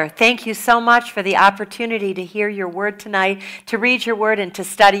Father, thank you so much for the opportunity to hear your word tonight, to read your word and to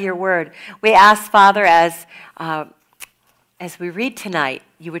study your word. We ask, Father, as we read tonight,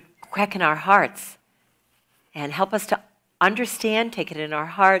 you would quicken our hearts and help us to understand, take it in our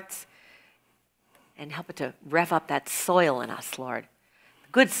hearts, and help it to rev up that soil in us, Lord.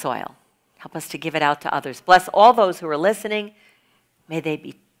 Good soil. Help us to give it out to others. Bless all those who are listening. May they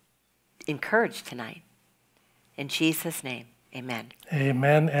be encouraged tonight. In Jesus' name, amen.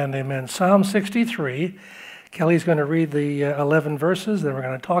 Amen and amen. Psalm 63. Kelly's going to read the 11 verses, then we're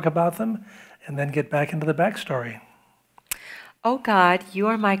going to talk about them, and then get back into the backstory. O God, you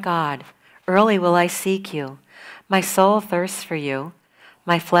are my God. Early will I seek you. My soul thirsts for you.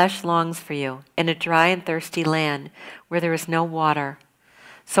 My flesh longs for you in a dry and thirsty land where there is no water.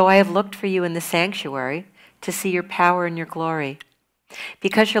 So I have looked for you in the sanctuary to see your power and your glory.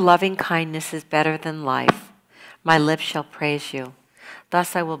 Because your loving kindness is better than life, my lips shall praise you.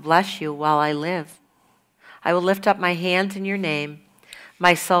 Thus I will bless you while I live. I will lift up my hands in your name.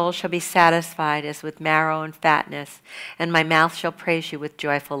 My soul shall be satisfied as with marrow and fatness, and my mouth shall praise you with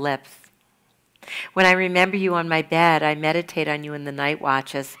joyful lips. When I remember you on my bed, I meditate on you in the night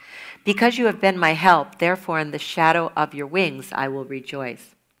watches. Because you have been my help, therefore in the shadow of your wings I will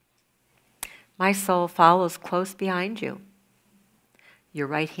rejoice. My soul follows close behind you. Your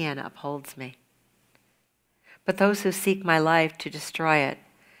right hand upholds me. But those who seek my life to destroy it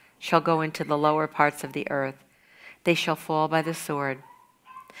shall go into the lower parts of the earth. They shall fall by the sword.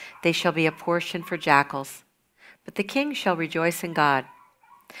 They shall be a portion for jackals. But the king shall rejoice in God.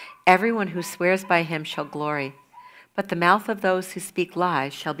 Everyone who swears by him shall glory. But the mouth of those who speak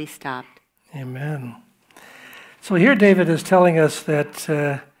lies shall be stopped. Amen. So here David is telling us that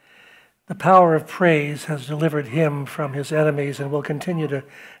the power of praise has delivered him from his enemies and will continue to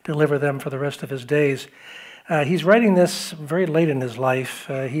deliver them for the rest of his days. He's writing this very late in his life.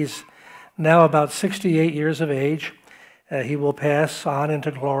 He's now about 68 years of age. He will pass on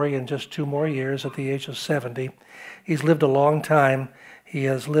into glory in just 2 more years at the age of 70. He's lived a long time. He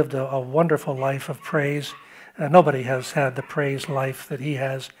has lived a wonderful life of praise. Nobody has had the praise life that he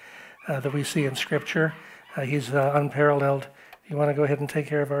has, that we see in Scripture. He's unparalleled. You want to go ahead and take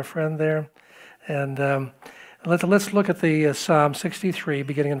care of our friend there? And let's look at the Psalm 63,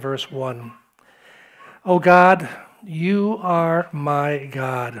 beginning in verse 1. O God, you are my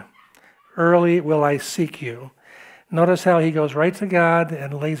God. Early will I seek you. Notice how he goes right to God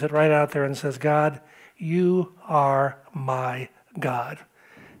and lays it right out there and says, God, you are my God.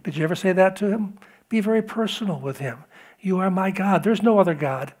 Did you ever say that to him? Be very personal with him. You are my God. There's no other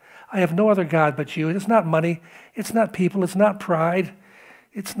God. I have no other God but you. It's not money. It's not people. It's not pride.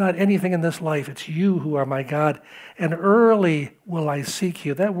 It's not anything in this life. It's you who are my God. And early will I seek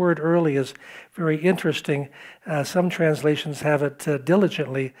you. That word early is very interesting. Some translations have it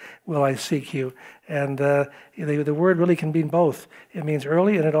diligently will I seek you. And the word really can mean both. It means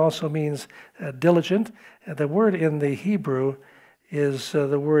early and it also means diligent. The word in the Hebrew is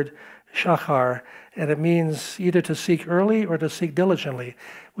the word shachar, and it means either to seek early or to seek diligently,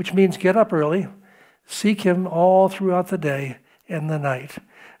 which means get up early, seek him all throughout the day and the night.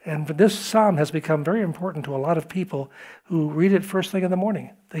 And this psalm has become very important to a lot of people who read it first thing in the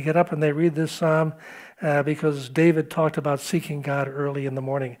morning. They get up and they read this psalm because David talked about seeking God early in the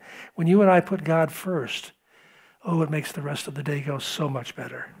morning. When you and I put God first, it makes the rest of the day go so much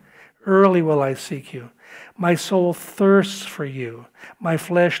better. Early will I seek you. My soul thirsts for you. My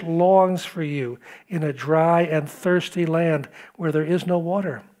flesh longs for you in a dry and thirsty land where there is no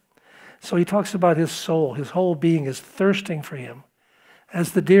water. So he talks about his soul. His whole being is thirsting for him.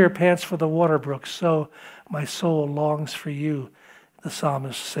 As the deer pants for the water brook, so my soul longs for you, the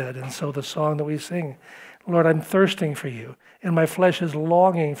psalmist said. And so the song that we sing, Lord, I'm thirsting for you, and my flesh is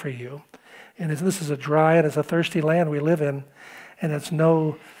longing for you. And this is a dry and it's a thirsty land we live in, and it's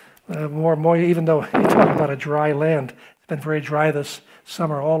no more, even though you're talking about a dry land. It's been very dry this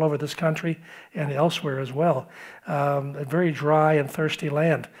summer all over this country and elsewhere as well. A very dry and thirsty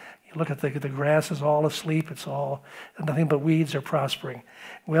land. You look at the grass is all asleep. It's all, nothing but weeds are prospering.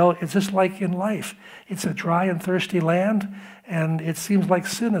 Well, it's just like in life. It's a dry and thirsty land, and it seems like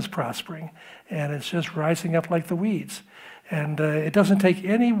sin is prospering, and it's just rising up like the weeds. And it doesn't take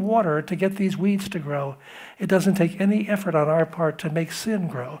any water to get these weeds to grow. It doesn't take any effort on our part to make sin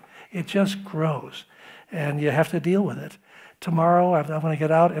grow. It just grows, and you have to deal with it. Tomorrow, I'm going to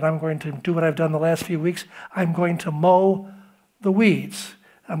get out, and I'm going to do what I've done the last few weeks. I'm going to mow the weeds.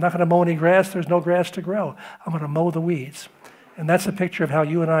 I'm not going to mow any grass. There's no grass to grow. I'm going to mow the weeds. And that's a picture of how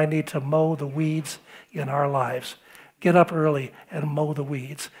you and I need to mow the weeds in our lives. Get up early and mow the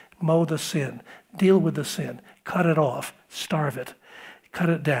weeds. Mow the sin. Deal with the sin. Cut it off. Starve it. Cut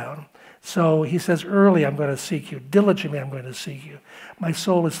it down. So he says, early I'm going to seek you. Diligently I'm going to seek you. My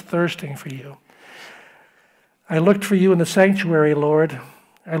soul is thirsting for you. I looked for you in the sanctuary, Lord.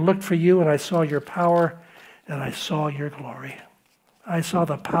 I looked for you and I saw your power and I saw your glory. I saw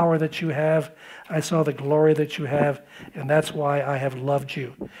the power that you have. I saw the glory that you have, and that's why I have loved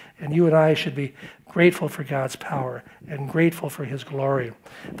you. And you and I should be grateful for God's power and grateful for his glory.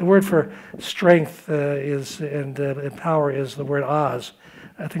 The word for strength and power is the word Oz.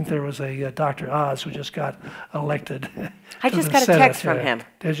 I think there was a Dr. Oz who just got elected. I just got a text from him.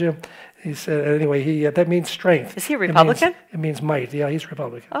 Did you? He said, anyway, that means strength. Is he a Republican? It means might. Yeah, he's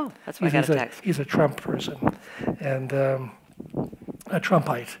Republican. Oh, that's why I got a text. He's a Trump person. And a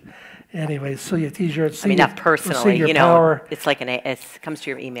Trumpite. Anyway, so he's your. I mean, not personally, you know. Power, it's like it comes to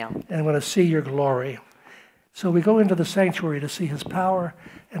your email. And I want to see your glory. So we go into the sanctuary to see his power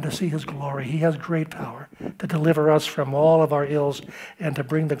and to see his glory. He has great power to deliver us from all of our ills and to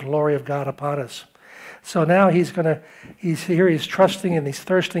bring the glory of God upon us. So now he's here, he's trusting and he's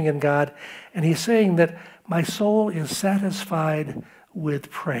thirsting in God, and he's saying that my soul is satisfied with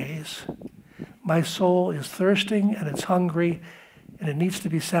praise. My soul is thirsting and it's hungry and it needs to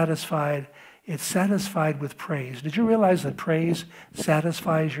be satisfied. It's satisfied with praise. Did you realize that praise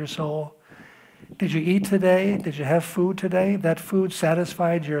satisfies your soul? Did you eat today? Did you have food today? That food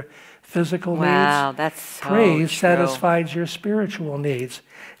satisfied your physical needs. Wow, that's so Praise true. satisfies your spiritual needs.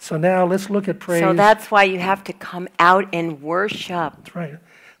 So now let's look at praise. So that's why you have to come out and worship. That's right.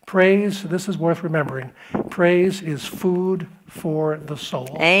 Praise, this is worth remembering. Praise is food for the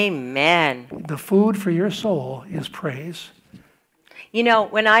soul. Amen. The food for your soul is praise. You know,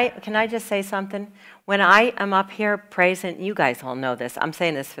 can I just say something? When I am up here praising, you guys all know this. I'm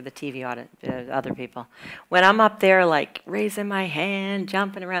saying this for the TV audience, other people. When I'm up there, like, raising my hand,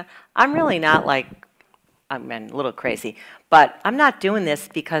 jumping around, I'm really not like, I'm a little crazy, but I'm not doing this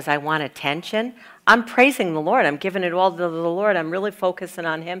because I want attention. I'm praising the Lord. I'm giving it all to the Lord. I'm really focusing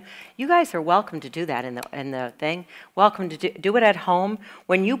on him. You guys are welcome to do that in the thing. Welcome to do it at home.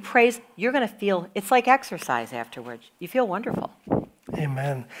 When you praise, you're going to feel, it's like exercise afterwards. You feel wonderful.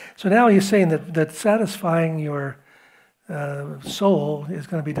 Amen. So now he's saying that satisfying your soul is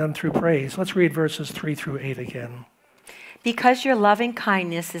going to be done through praise. Let's read verses 3 through 8 again. Because your loving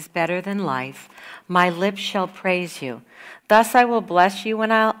kindness is better than life, my lips shall praise you. Thus I will bless you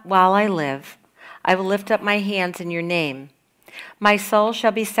while I live. I will lift up my hands in your name. My soul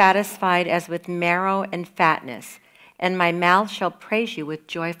shall be satisfied as with marrow and fatness, and my mouth shall praise you with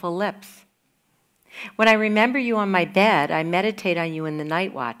joyful lips. When I remember you on my bed, I meditate on you in the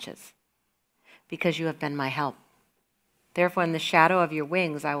night watches, because you have been my help. Therefore, in the shadow of your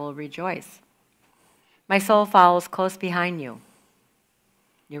wings, I will rejoice. My soul follows close behind you.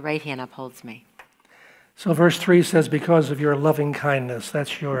 Your right hand upholds me. So verse 3 says, because of your loving kindness.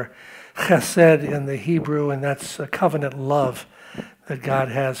 That's your chesed in the Hebrew, and that's a covenant love that God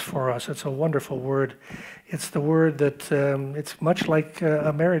has for us. It's a wonderful word. It's the word that it's much like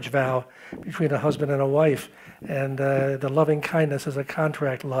a marriage vow between a husband and a wife. And the loving kindness is a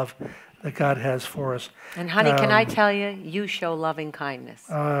contract love that God has for us. And honey, can I tell you, you show loving kindness.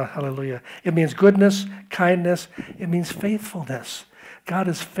 Hallelujah. It means goodness, kindness. It means faithfulness. God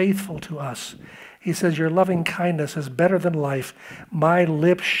is faithful to us. He says, your loving kindness is better than life. My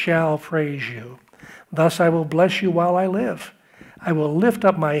lips shall praise you. Thus I will bless you while I live. I will lift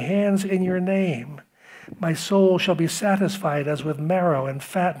up my hands in your name. My soul shall be satisfied as with marrow and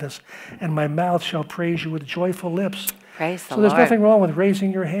fatness, and my mouth shall praise you with joyful lips. Praise the So there's Lord. nothing wrong with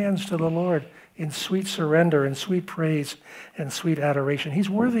raising your hands to the Lord in sweet surrender and sweet praise and sweet adoration. He's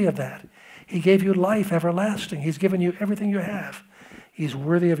worthy of that. He gave you life everlasting. He's given you everything you have. He's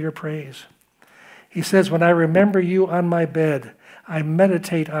worthy of your praise. He says, when I remember you on my bed, I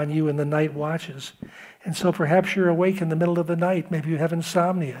meditate on you in the night watches. And so perhaps you're awake in the middle of the night. Maybe you have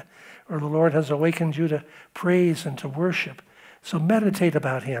insomnia, or the Lord has awakened you to praise and to worship. So meditate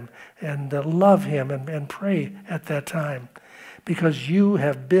about him and love him and pray at that time, because you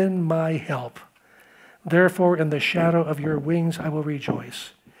have been my help. Therefore, in the shadow of your wings I will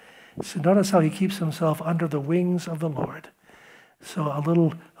rejoice. So notice how he keeps himself under the wings of the Lord. So a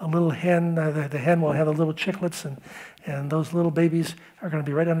little hen, the hen will have the little chicklets, and those little babies are going to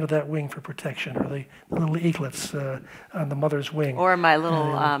be right under that wing for protection, or the little eaglets on the mother's wing. Or my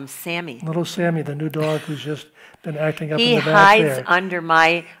little Sammy. Little Sammy, the new dog who's just been acting up He in the back hides there. under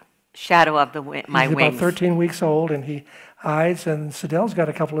my shadow of my He's wings. about 13 weeks old, and he hides. And Sidel's got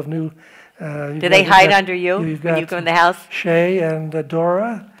a couple of new. Do they hide under you when you go in the house? Shay and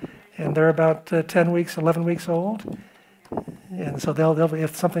Dora, and they're about 10 weeks, 11 weeks old. And so they'll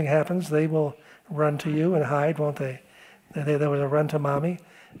if something happens, they will run to you and hide, won't they? They will run to mommy,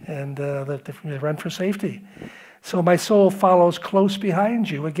 and they run for safety. So my soul follows close behind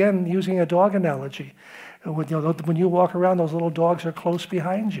you. Again, using a dog analogy. When you walk around, those little dogs are close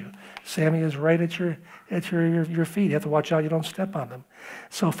behind you. Sammy is right at your feet. You have to watch out you don't step on them.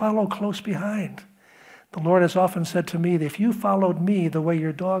 So follow close behind. The Lord has often said to me that if you followed me the way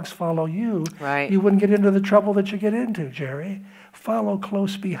your dogs follow you, Right. you wouldn't get into the trouble that you get into, Jerry. Follow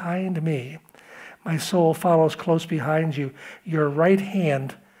close behind me. My soul follows close behind you. Your right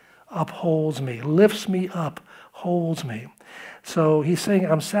hand upholds me, lifts me up, holds me. So he's saying,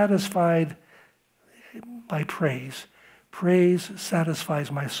 I'm satisfied by praise. Praise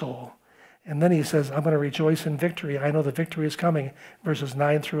satisfies my soul. And then he says, I'm going to rejoice in victory. I know the victory is coming, verses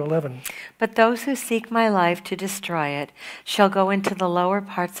 9 through 11. But those who seek my life to destroy it shall go into the lower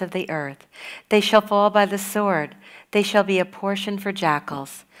parts of the earth. They shall fall by the sword. They shall be a portion for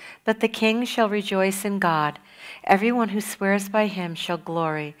jackals. But the king shall rejoice in God. Everyone who swears by him shall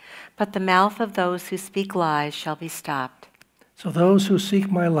glory. But the mouth of those who speak lies shall be stopped. So those who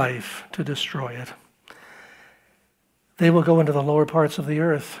seek my life to destroy it, they will go into the lower parts of the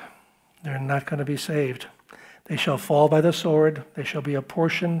earth. They're not going to be saved. They shall fall by the sword. They shall be a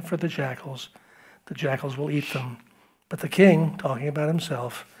portion for the jackals. The jackals will eat them. But the king, talking about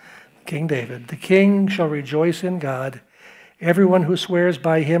himself, King David, the king shall rejoice in God. Everyone who swears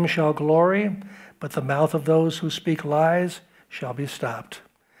by him shall glory, but the mouth of those who speak lies shall be stopped.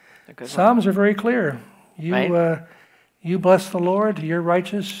 Psalms are very clear. You bless the Lord, you're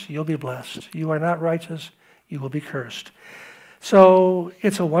righteous, you'll be blessed. You are not righteous, you will be cursed. So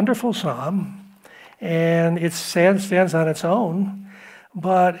it's a wonderful psalm, and it stands on its own.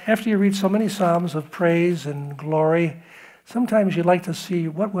 But after you read so many psalms of praise and glory, sometimes you like to see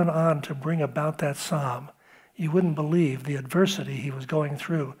what went on to bring about that psalm. You wouldn't believe the adversity he was going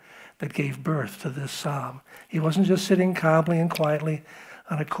through that gave birth to this psalm. He wasn't just sitting calmly and quietly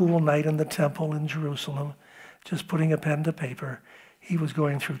on a cool night in the temple in Jerusalem, just putting a pen to paper. He was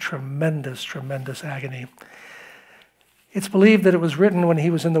going through tremendous, tremendous agony. It's believed that it was written when he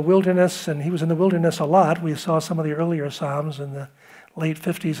was in the wilderness, and he was in the wilderness a lot. We saw some of the earlier Psalms in the late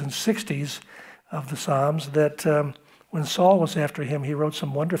 50s and 60s of the Psalms, that when Saul was after him, he wrote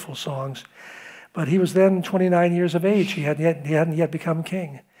some wonderful songs. But he was then 29 years of age. He hadn't yet become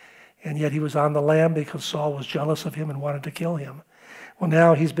king. And yet he was on the lam because Saul was jealous of him and wanted to kill him. Well,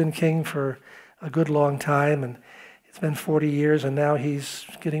 now he's been king for a good long time, and it's been 40 years, and now he's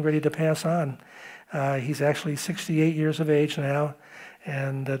getting ready to pass on. He's actually 68 years of age now,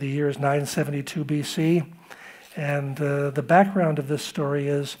 and the year is 972 BC. And the background of this story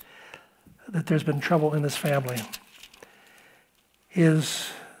is that there's been trouble in his family. His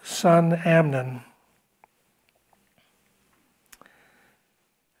son Amnon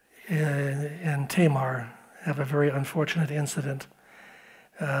and Tamar have a very unfortunate incident.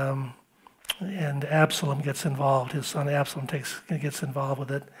 And Absalom gets involved. His son Absalom gets involved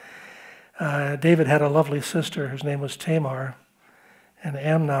with it. David had a lovely sister whose name was Tamar, and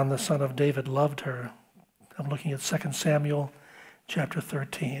Amnon, the son of David, loved her. I'm looking at 2 Samuel chapter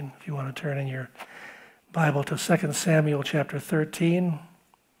 13. If you want to turn in your Bible to 2 Samuel chapter 13,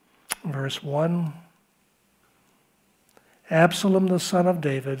 verse 1. Absalom, the son of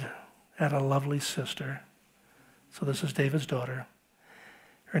David, had a lovely sister. So this is David's daughter.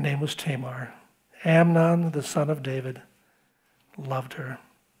 Her name was Tamar. Amnon, the son of David, loved her.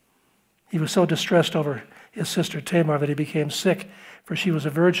 He was so distressed over his sister Tamar that he became sick, for she was a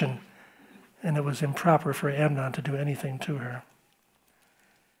virgin, and it was improper for Amnon to do anything to her.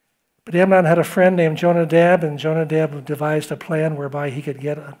 But Amnon had a friend named Jonadab, and Jonadab devised a plan whereby he could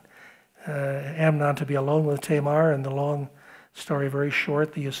get Amnon to be alone with Tamar, and the long story, very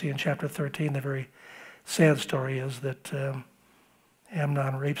short, that you see in chapter 13, the very sad story is that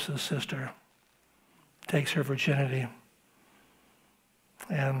Amnon rapes his sister. takes her virginity.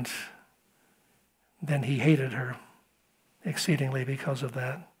 And then he hated her exceedingly because of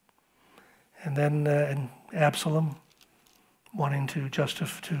that. And then in Absalom, wanting to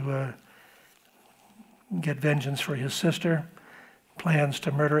get vengeance for his sister, plans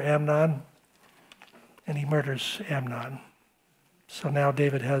to murder Amnon, and he murders Amnon. So now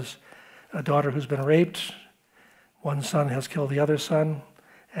David has a daughter who's been raped. One son has killed the other son.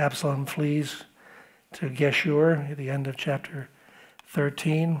 Absalom flees to Geshur at the end of chapter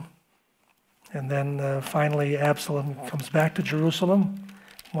 13. And then finally Absalom comes back to Jerusalem,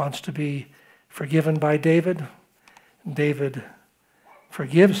 wants to be forgiven by David. David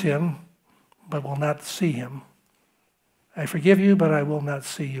forgives him, but will not see him. I forgive you, but I will not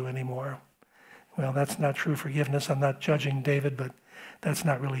see you anymore. Well, that's not true forgiveness. I'm not judging David, but that's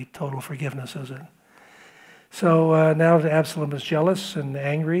not really total forgiveness, is it? So now Absalom is jealous and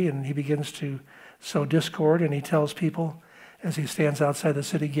angry, and he begins to sow discord, and he tells people as he stands outside the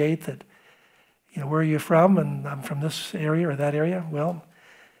city gate that, where are you from? And I'm from this area or that area. Well,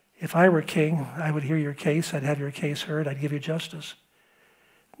 if I were king, I would hear your case. I'd have your case heard. I'd give you justice.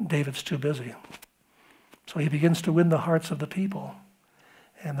 David's too busy. So he begins to win the hearts of the people.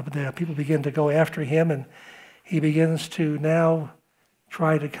 And the people begin to go after him, and he begins to now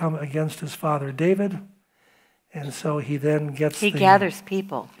try to come against his father David. And so he then gets He gathers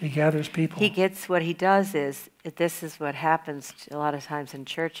people. He gathers people. He gets, what he does is, this is what happens a lot of times in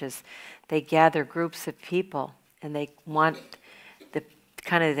churches. They gather groups of people, and they want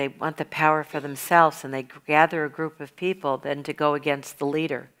they want the power for themselves, and they gather a group of people then to go against the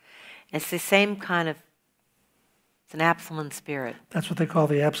leader. It's the same kind of, it's an Absalom spirit. That's what they call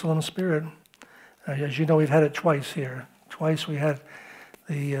the Absalom spirit. As you know, we've had it twice here. Twice we had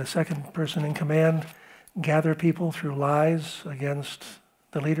the second person in command gather people through lies against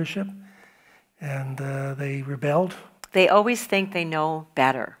the leadership, and they rebelled. They always think they know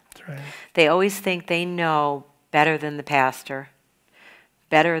better. That's right. They always think they know better than the pastor,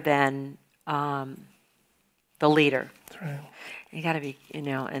 better than the leader. That's right. You got to be,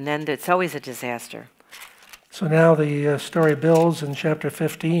 and then it's always a disaster. So now the story builds in chapter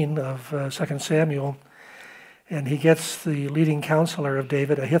 15 of 2 Samuel, and he gets the leading counselor of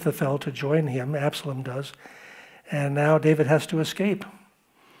David, Ahithophel, to join him. Absalom does. And now David has to escape.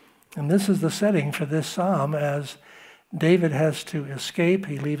 And this is the setting for this psalm, as David has to escape.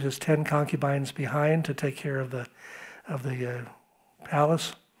 He leaves his 10 concubines behind to take care of the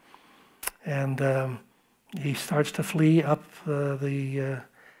palace. And he starts to flee up over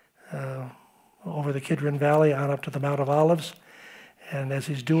the Kidron Valley on up to the Mount of Olives. And as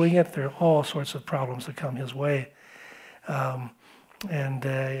he's doing it, there are all sorts of problems that come his way. Imagine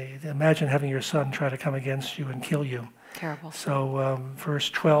having your son try to come against you and kill you. Terrible. So verse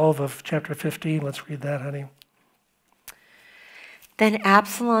 12 of chapter 15, let's read that, honey. Then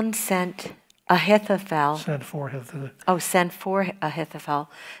Absalom sent Ahithophel. Sent for Ahithophel. Sent for Ahithophel,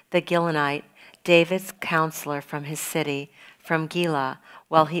 the Gilonite, David's counselor from his city, from Gilah,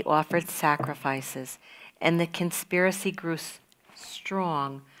 while he offered sacrifices. And the conspiracy grew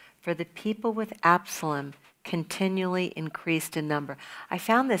strong, for the people with Absalom continually increased in number. I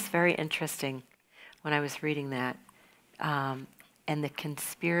found this very interesting when I was reading that. And the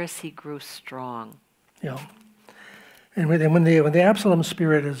conspiracy grew strong. Yeah. And when the Absalom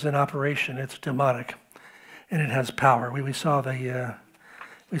spirit is in operation, it's demonic, and it has power. We saw that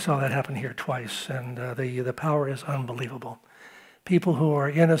happen here twice, and the power is unbelievable. People who are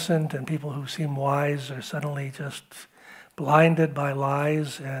innocent and people who seem wise are suddenly just blinded by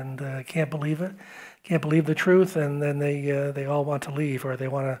lies and can't believe it, can't believe the truth, and then they all want to leave, or they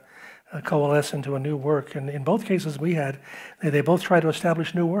want to coalesce into a new work. And in both cases they both tried to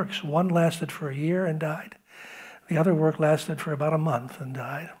establish new works. One lasted for a year and died. The other work lasted for about a month and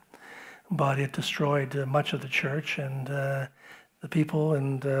died. But it destroyed much of the church and the people,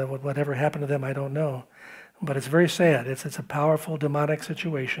 and whatever happened to them, I don't know. But it's very sad. It's a powerful demonic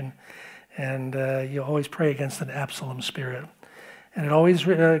situation, and you always pray against an Absalom spirit. And it always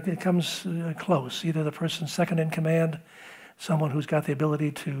it comes close. Either the person second in command, someone who's got the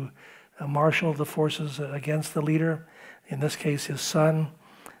ability to marshal the forces against the leader, in this case his son.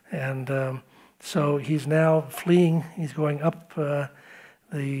 And so he's now fleeing. He's going up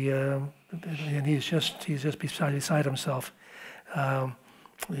and he's just beside himself.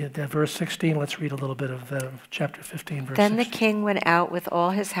 Verse 16, let's read a little bit of chapter 15, verse 16. Then the king went out with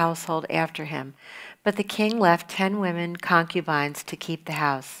all his household after him. But the king left 10 women concubines to keep the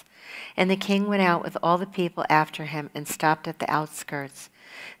house. And the king went out with all the people after him and stopped at the outskirts.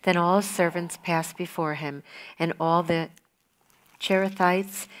 Then all his servants passed before him, and all the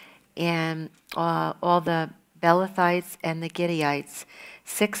Cherethites and all the Belathites and the Gitteites,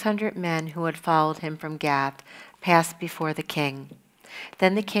 600 men who had followed him from Gath, passed before the king.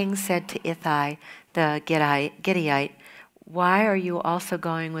 Then the king said to Ittai the Gittite, "Why are you also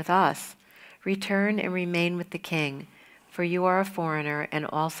going with us? Return and remain with the king, for you are a foreigner and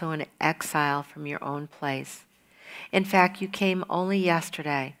also an exile from your own place. In fact, you came only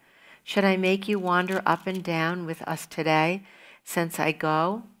yesterday. Should I make you wander up and down with us today, since I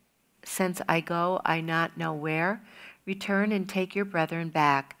go I not know where? Return and take your brethren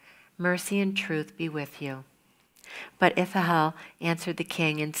back. Mercy and truth be with you." But Ittai answered the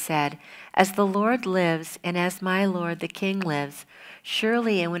king and said, "As the Lord lives, and as my lord the king lives,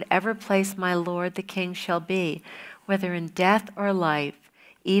 surely in whatever place my lord the king shall be, whether in death or life,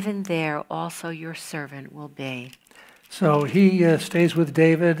 even there also your servant will be." So he stays with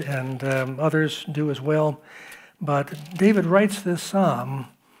David, and others do as well. But David writes this psalm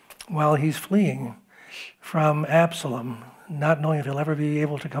while he's fleeing from Absalom, not knowing if he'll ever be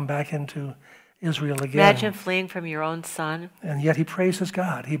able to come back into Israel again. Imagine fleeing from your own son. And yet he praises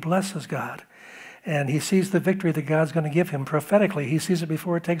God. He blesses God. And he sees the victory that God's going to give him. Prophetically, he sees it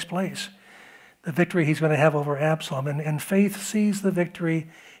before it takes place. The victory he's going to have over Absalom. And faith sees the victory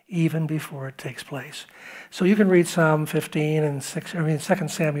even before it takes place. So you can read Psalm 15 and 2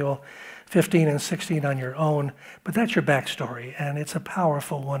 Samuel 15 and 16 on your own, but that's your backstory, and it's a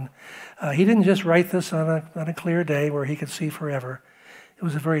powerful one. He didn't just write this on a clear day where he could see forever. It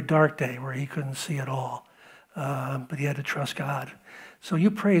was a very dark day where he couldn't see at all, but he had to trust God. So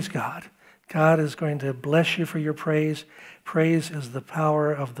you praise God. God is going to bless you for your praise. Praise is the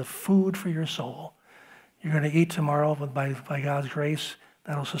power of the food for your soul. You're going to eat tomorrow by God's grace.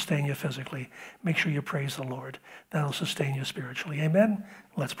 That'll sustain you physically. Make sure you praise the Lord. That'll sustain you spiritually. Amen?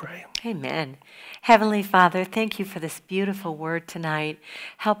 Let's pray. Amen. Heavenly Father, thank you for this beautiful word tonight.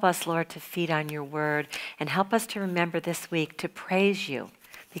 Help us, Lord, to feed on your word, and help us to remember this week to praise you,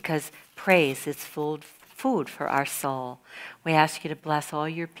 because praise is food for our soul. We ask you to bless all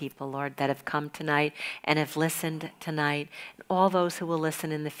your people, Lord, that have come tonight and have listened tonight, and all those who will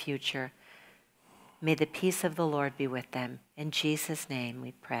listen in the future. May the peace of the Lord be with them. In Jesus' name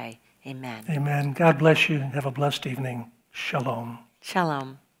we pray. Amen. Amen. God bless you. Have a blessed evening. Shalom.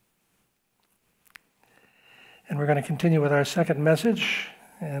 Shalom. And we're going to continue with our second message.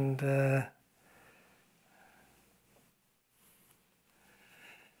 And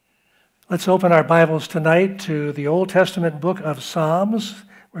let's open our Bibles tonight to the Old Testament book of Psalms.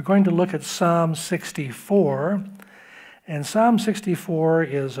 We're going to look at Psalm 64. And Psalm 64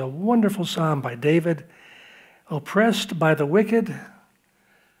 is a wonderful psalm by David, oppressed by the wicked,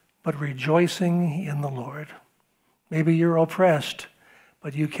 but rejoicing in the Lord. Maybe you're oppressed,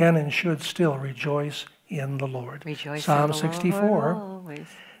 but you can and should still rejoice in the Lord. Rejoice Psalm in the 64. Lord always.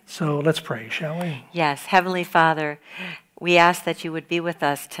 So let's pray, shall we? Yes, Heavenly Father, we ask that you would be with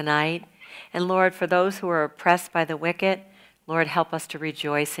us tonight. And Lord, for those who are oppressed by the wicked, Lord, help us to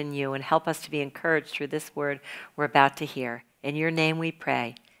rejoice in you and help us to be encouraged through this word we're about to hear. In your name we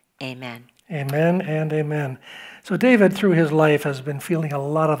pray. Amen. Amen and amen. So David, through his life, has been feeling a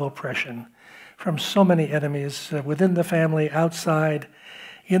lot of oppression from so many enemies within the family, outside,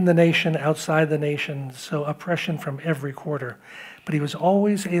 in the nation, outside the nation. So oppression from every quarter. But he was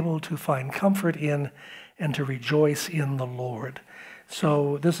always able to find comfort in and to rejoice in the Lord.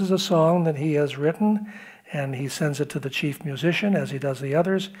 So this is a song that he has written, and he sends it to the chief musician, as he does the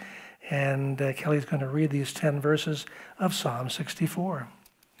others. And Kelly's going to read these 10 verses of Psalm 64.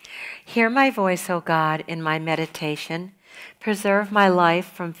 Hear my voice, O God, in my meditation. Preserve my life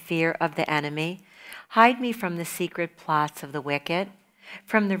from fear of the enemy. Hide me from the secret plots of the wicked,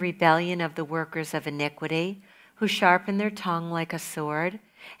 from the rebellion of the workers of iniquity, who sharpen their tongue like a sword,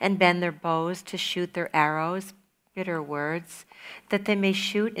 and bend their bows to shoot their arrows, bitter words, that they may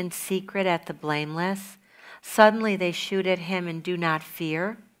shoot in secret at the blameless. Suddenly they shoot at him and do not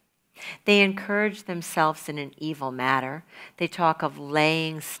fear. They encourage themselves in an evil matter. They talk of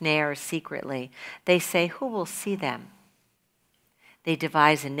laying snares secretly. They say, who will see them? They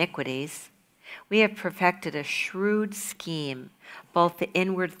devise iniquities. We have perfected a shrewd scheme. Both the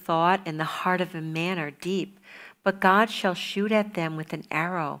inward thought and the heart of a man are deep. But God shall shoot at them with an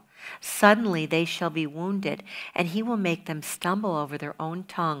arrow. Suddenly they shall be wounded, and he will make them stumble over their own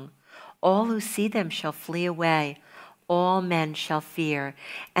tongue. All who see them shall flee away. All men shall fear,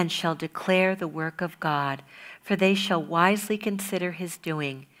 and shall declare the work of God, for they shall wisely consider his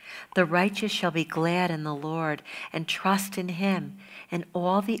doing. The righteous shall be glad in the Lord, and trust in him, and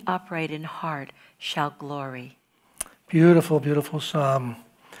all the upright in heart shall glory. Beautiful, beautiful psalm.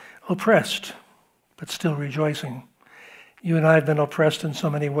 Oppressed, but still rejoicing. You and I have been oppressed in so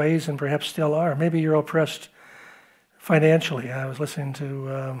many ways and perhaps still are. Maybe you're oppressed financially. I was listening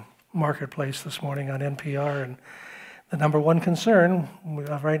to Marketplace this morning on NPR, and the number one concern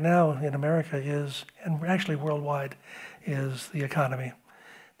right now in America is, and actually worldwide, is the economy.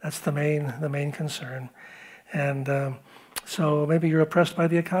 That's the main concern. And so maybe you're oppressed by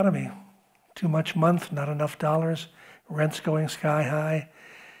the economy. Too much month, not enough dollars, rents going sky high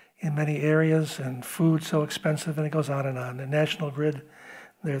in many areas, and food so expensive, and it goes on and on. The National Grid,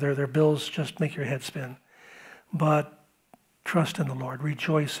 their bills just make your head spin. But trust in the Lord,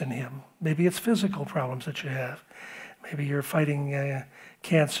 rejoice in Him. Maybe it's physical problems that you have. Maybe you're fighting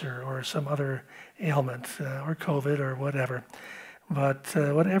cancer or some other ailment, or COVID or whatever. But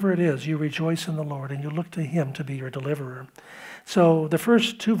whatever it is, you rejoice in the Lord and you look to Him to be your deliverer. So the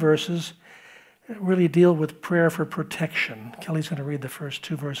first two verses really deal with prayer for protection. Kelly's going to read the first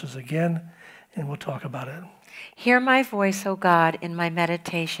two verses again, and we'll talk about it. Hear my voice, O God, in my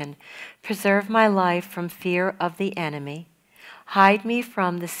meditation. Preserve my life from fear of the enemy. Hide me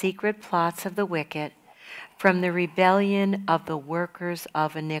from the secret plots of the wicked, from the rebellion of the workers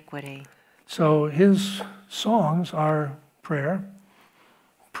of iniquity. So his songs are prayer.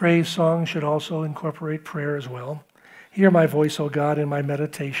 Praise songs should also incorporate prayer as well. Hear my voice, O God, in my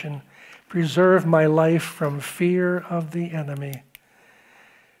meditation. Preserve my life from fear of the enemy.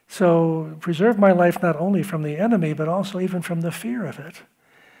 So preserve my life not only from the enemy, but also even from the fear of it.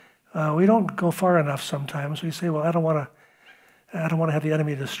 We don't go far enough sometimes. We say, well, I don't want to have the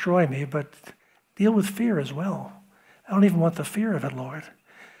enemy destroy me, but deal with fear as well. I don't even want the fear of it, Lord.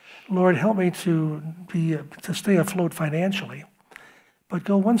 Lord, help me to stay afloat financially. But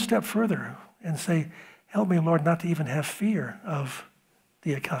go one step further and say, help me, Lord, not to even have fear of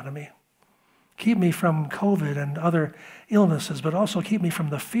the economy. Keep me from COVID and other illnesses, but also keep me from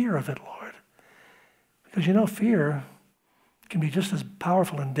the fear of it, Lord. Because you know, fear can be just as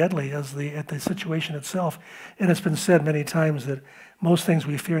powerful and deadly as the situation itself. And it's been said many times that most things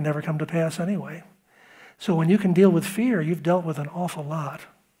we fear never come to pass anyway. So when you can deal with fear, you've dealt with an awful lot.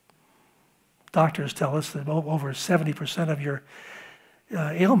 Doctors tell us that over 70% of your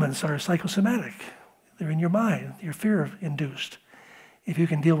ailments are psychosomatic. They're in your mind. You're fear-induced. If you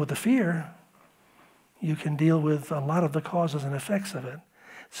can deal with the fear, you can deal with a lot of the causes and effects of it.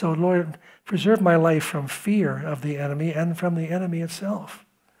 So, Lord, preserve my life from fear of the enemy and from the enemy itself.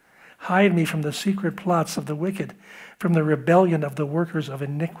 Hide me from the secret plots of the wicked, from the rebellion of the workers of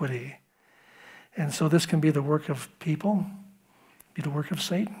iniquity. And so this can be the work of people, be the work of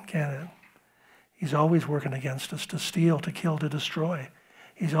Satan, can it? He's always working against us to steal, to kill, to destroy.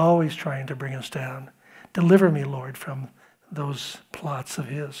 He's always trying to bring us down. Deliver me, Lord, from those plots of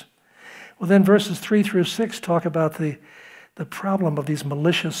his. Well, then verses 3 through 6 talk about the problem of these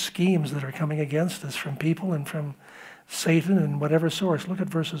malicious schemes that are coming against us from people and from Satan and whatever source. Look at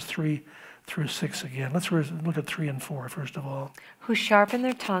verses 3 through 6 again. Let's look at 3 and 4 first of all. Who sharpen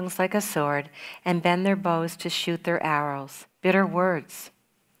their tongues like a sword and bend their bows to shoot their arrows. Bitter words.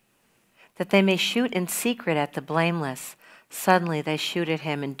 That they may shoot in secret at the blameless. Suddenly they shoot at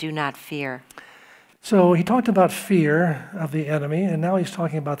him and do not fear. So he talked about fear of the enemy, and now he's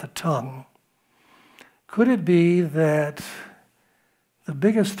talking about the tongue. Could it be that the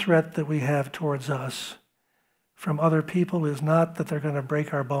biggest threat that we have towards us from other people is not that they're going to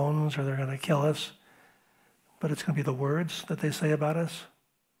break our bones or they're going to kill us, but it's going to be the words that they say about us?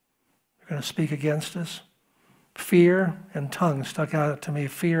 They're going to speak against us. Fear and tongue stuck out to me.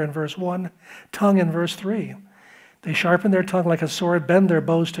 Fear in verse 1, tongue in verse 3. They sharpen their tongue like a sword, bend their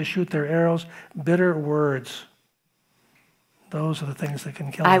bows to shoot their arrows. Bitter words. Those are the things that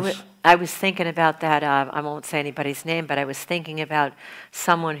can kill us. I was thinking about that. I won't say anybody's name, but I was thinking about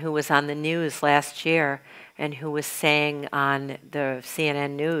someone who was on the news last year and who was saying on the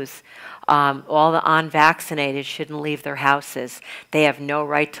CNN News, all the unvaccinated shouldn't leave their houses. They have no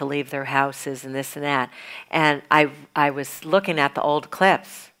right to leave their houses and this and that. And I was looking at the old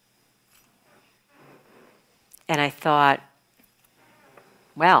clips. And I thought,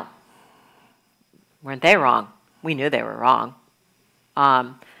 well, weren't they wrong? We knew they were wrong.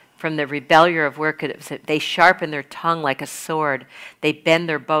 From the rebellion of wicked, they sharpen their tongue like a sword. They bend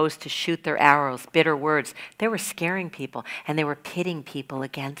their bows to shoot their arrows. Bitter words. They were scaring people, and they were pitting people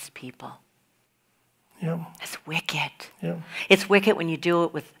against people. Yeah. It's wicked. Yeah. It's wicked when you do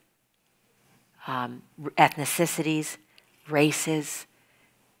it with ethnicities, races.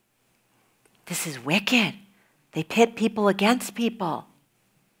 This is wicked. They pit people against people.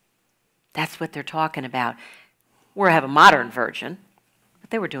 That's what they're talking about. We have a modern version, but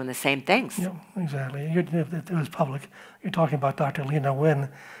they were doing the same things. Yeah, exactly. It was public. You're talking about Dr. Lena Wynn,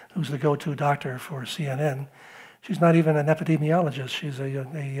 who's the go-to doctor for CNN. She's not even an epidemiologist. She's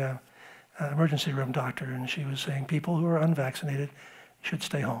a emergency room doctor, and she was saying people who are unvaccinated should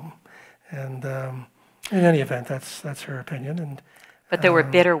stay home. And in any event, that's her opinion. And But there were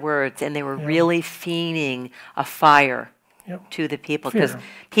bitter words, and they were really feeding a fire to the people, because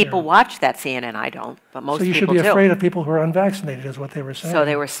people watch that CNN. I don't, but most people do. So you should be afraid of people who are unvaccinated, is what they were saying. So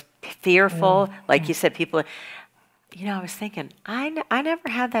they were fearful, like you said. People, I was thinking, I never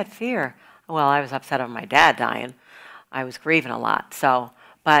had that fear. Well, I was upset over my dad dying. I was grieving a lot. So,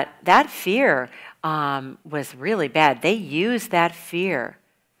 but that fear was really bad. They used that fear.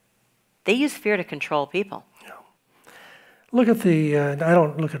 They use fear to control people. Look at I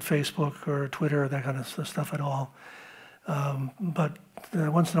don't look at Facebook or Twitter or that kind of stuff at all. But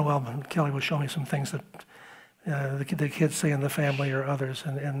once in a while, Kelly will show me some things that the kids say in the family or others.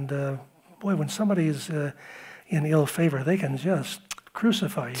 And boy, when somebody is in ill favor, they can just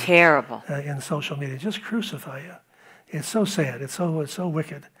crucify you. Terrible. In social media, just crucify you. It's so sad. It's so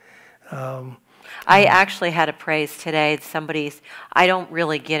wicked. I actually had a praise today. I don't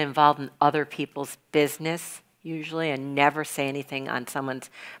really get involved in other people's business usually, and never say anything on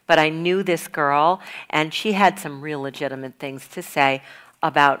someone's, but I knew this girl, and she had some real legitimate things to say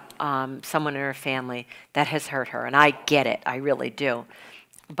about someone in her family that has hurt her, and I get it. I really do.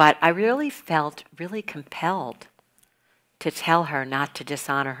 But I really felt really compelled to tell her not to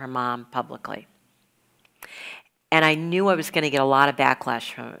dishonor her mom publicly. And I knew I was going to get a lot of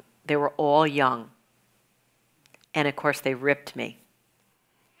backlash from it. They were all young. And of course, they ripped me.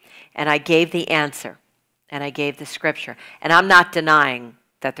 And I gave the answer. And I gave the scripture. And I'm not denying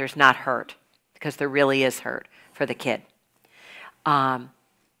that there's not hurt, because there really is hurt for the kid. But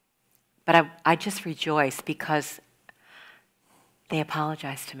I just rejoice because they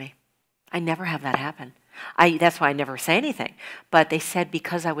apologized to me. I never have that happen. That's why I never say anything. But they said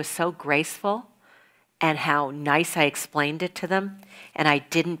because I was so graceful and how nice I explained it to them, and I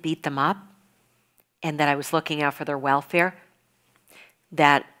didn't beat them up, and that I was looking out for their welfare,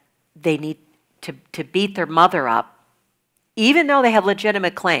 that they need to beat their mother up, even though they have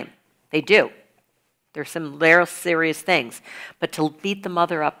legitimate claim. They do. There's some very serious things. But to beat the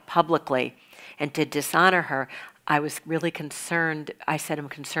mother up publicly and to dishonor her, I was really concerned. I said, I'm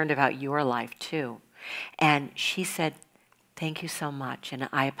concerned about your life too. And she said, thank you so much, and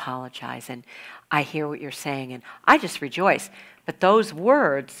I apologize, and I hear what you're saying, and I just rejoice. But those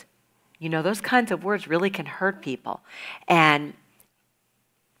words, those kinds of words really can hurt people. And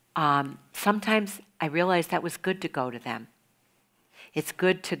sometimes I realized that was good to go to them. It's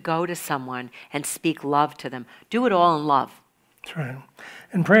good to go to someone and speak love to them. Do it all in love. That's right.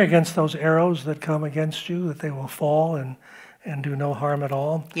 And pray against those arrows that come against you, that they will fall and do no harm at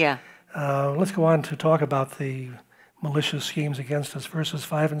all. Yeah. Let's go on to talk about the malicious schemes against us, verses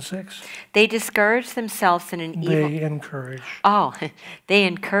 5 and 6. They discourage themselves in an evil... They encourage. Oh, they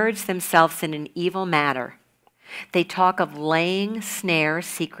encourage themselves in an evil matter. They talk of laying snares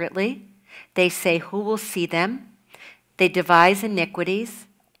secretly. They say, who will see them? They devise iniquities.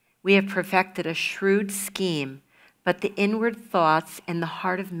 We have perfected a shrewd scheme, but the inward thoughts and the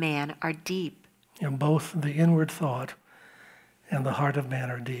heart of man are deep. And both the inward thought and the heart of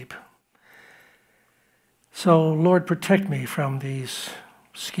man are deep. So, Lord, protect me from these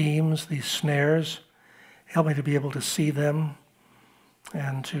schemes, these snares. Help me to be able to see them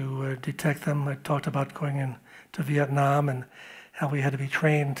and to detect them. I talked about going into Vietnam and how we had to be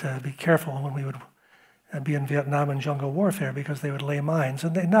trained to be careful when we would be in Vietnam in jungle warfare, because they would lay mines.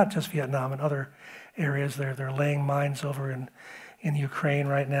 And not just Vietnam, in other areas. They're laying mines over in Ukraine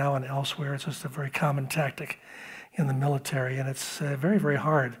right now and elsewhere. It's just a very common tactic in the military. And it's very, very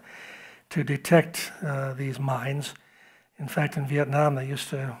hard to detect these mines. In fact, in Vietnam, they used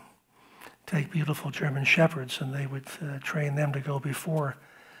to take beautiful German shepherds, and they would train them to go before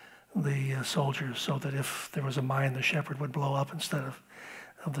the soldiers, so that if there was a mine, the shepherd would blow up instead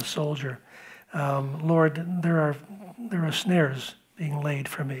of the soldier. Lord, there are snares being laid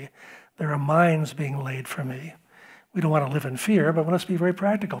for me. There are mines being laid for me. We don't want to live in fear, but let's be very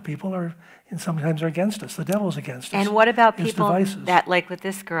practical. People sometimes are against us. The devil's against us. And what about His people devices. that, like with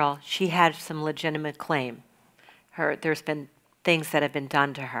this girl, she had some legitimate claim. There's been things that have been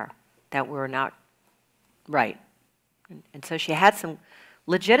done to her that were not right. And so she had some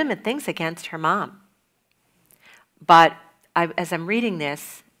legitimate things against her mom. But as I'm reading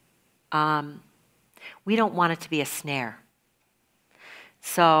this, we don't want it to be a snare.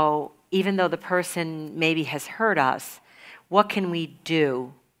 So even though the person maybe has hurt us, what can we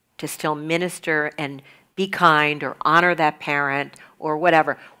do to still minister and be kind or honor that parent or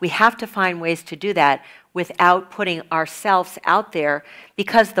whatever? We have to find ways to do that without putting ourselves out there,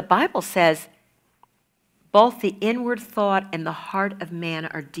 because the Bible says, Both the inward thought and the heart of man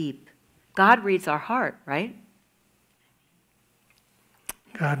are deep. God reads our heart, right?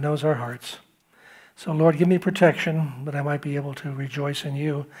 God knows our hearts. So, Lord, give me protection that I might be able to rejoice in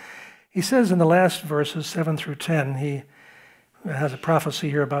you. He says in the last verses, 7 through 10, he has a prophecy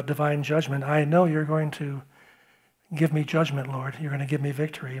here about divine judgment. I know you're going to give me judgment, Lord. You're going to give me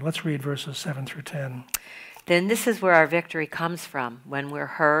victory. Let's read verses 7 through 10. Then this is where our victory comes from, when we're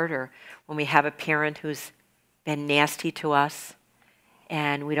hurt or when we have a parent who's been nasty to us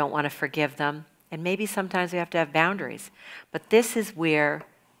and we don't want to forgive them. And maybe sometimes we have to have boundaries. But this is where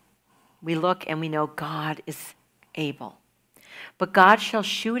we look and we know God is able. But God shall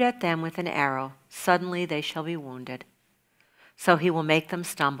shoot at them with an arrow. Suddenly they shall be wounded. So he will make them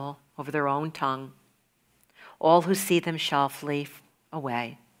stumble over their own tongue. All who see them shall flee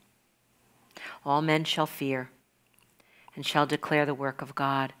away. All men shall fear and shall declare the work of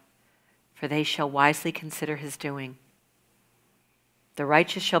God, for they shall wisely consider his doing. The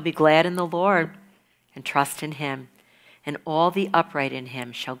righteous shall be glad in the Lord and trust in him, and all the upright in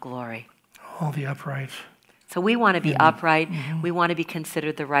him shall glory. All the upright. So we want to be upright. We want to be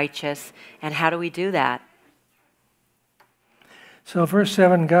considered the righteous. And how do we do that? So verse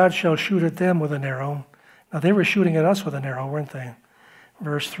 7, God shall shoot at them with an arrow. Now they were shooting at us with an arrow, weren't they?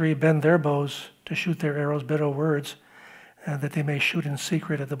 Verse 3, bend their bows to shoot their arrows, bitter words, that they may shoot in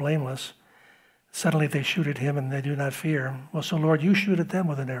secret at the blameless. Suddenly they shoot at him and they do not fear. Well, so Lord, you shoot at them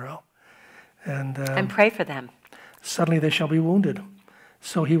with an arrow. And pray for them. Suddenly they shall be wounded.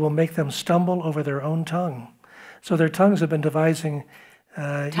 So he will make them stumble over their own tongue. So their tongues have been devising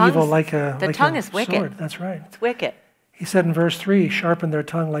evil like a The tongue is wicked. sword. That's right. It's wicked. He said in verse 3, sharpen their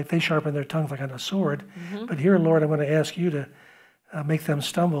tongue like they sharpen their tongues like on a sword. But here, Lord, I'm going to ask you to make them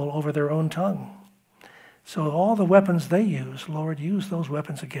stumble over their own tongue. So all the weapons they use, Lord, use those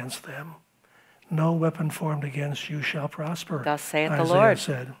weapons against them. No weapon formed against you shall prosper. Thus saith the Isaiah Lord.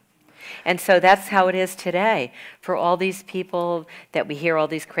 said. And so that's how it is today. For all these people that we hear all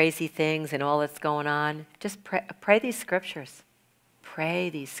these crazy things and all that's going on, just pray these scriptures. Pray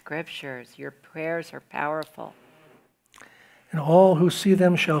these scriptures. Your prayers are powerful. And all who see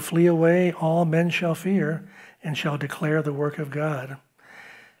them shall flee away, all men shall fear, and shall declare the work of God.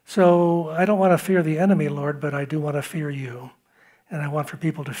 So I don't want to fear the enemy, Lord, but I do want to fear you. And I want for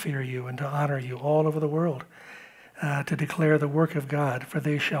people to fear you and to honor you all over the world, to declare the work of God, for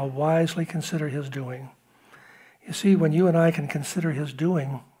they shall wisely consider his doing. You see, when you and I can consider his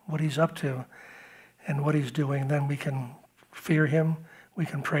doing, what he's up to and what he's doing, then we can fear him, we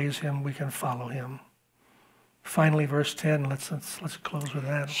can praise him, we can follow him. Finally, verse 10, let's close with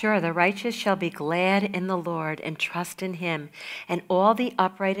that. Sure, the righteous shall be glad in the Lord and trust in him, and all the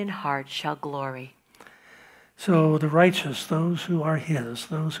upright in heart shall glory. So the righteous, those who are his,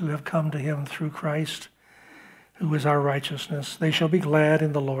 those who have come to him through Christ, who is our righteousness, they shall be glad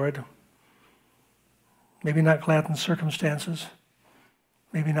in the Lord. Maybe not glad in circumstances,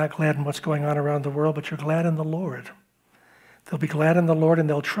 maybe not glad in what's going on around the world, but you're glad in the Lord. They'll be glad in the Lord and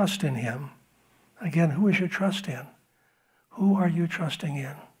they'll trust in him. Again, who is your trust in? Who are you trusting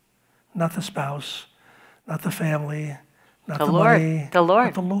in? Not the spouse, not the family, not the money, the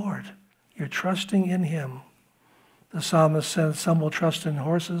Lord. but the Lord. You're trusting in him. The psalmist says some will trust in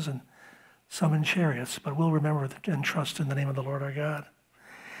horses and some in chariots, but we'll remember and trust in the name of the Lord our God.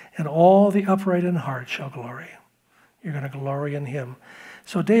 And all the upright in heart shall glory. You're going to glory in him.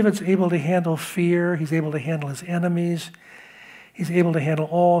 So David's able to handle fear. He's able to handle his enemies. He's able to handle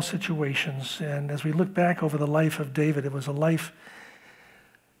all situations. And as we look back over the life of David, it was a life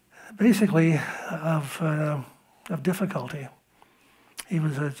basically of difficulty. He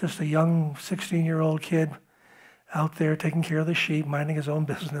was just a young 16-year-old kid out there taking care of the sheep, minding his own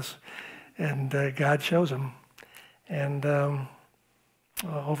business. And God chose him and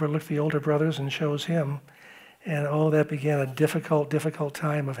overlooked the older brothers and chose him. And that began a difficult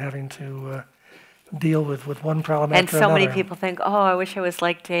time of having to deal with one problem and after another. And so many people think, oh, I wish I was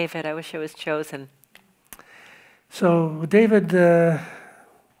like David. I wish I was chosen. So David,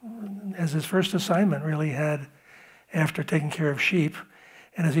 as his first assignment, really had, after taking care of sheep,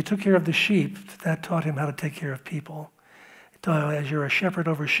 and as he took care of the sheep, that taught him how to take care of people. As you're a shepherd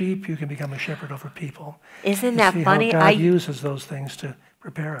over sheep, you can become a shepherd over people. Isn't that funny? How God uses those things to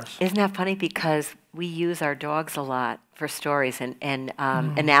prepare us. Isn't that funny? Because we use our dogs a lot for stories and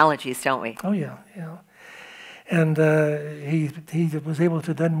analogies, don't we? Oh, yeah. And he was able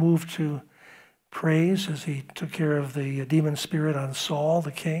to then move to praise as he took care of the demon spirit on Saul,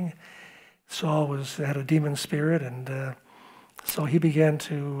 the king. Saul had a demon spirit, and so he began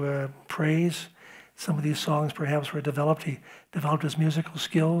to praise. Some of these songs perhaps were developed. He developed his musical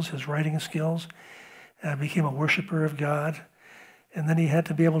skills, his writing skills. became a worshiper of God. And then he had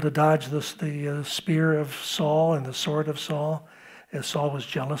to be able to dodge the spear of Saul and the sword of Saul, as Saul was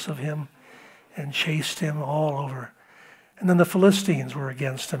jealous of him and chased him all over. And then the Philistines were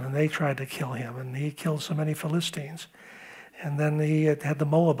against him, and they tried to kill him, and he killed so many Philistines. And then he had the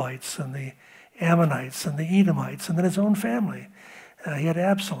Moabites and the Ammonites and the Edomites, and then his own family. He had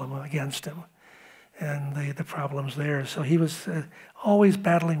Absalom against him, and the problems there. So he was always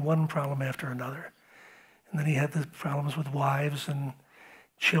battling one problem after another. And then he had the problems with wives and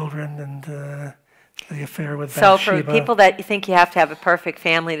children and the affair with So Bathsheba. for people that think you have to have a perfect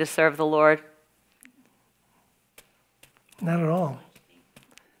family to serve the Lord, Not at all.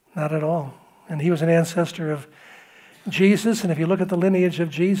 Not at all. And he was an ancestor of Jesus, and if you look at the lineage of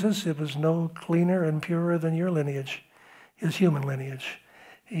Jesus, it was no cleaner and purer than your lineage, his human lineage.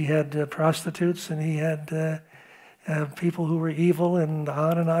 He had prostitutes, and he had people who were evil, and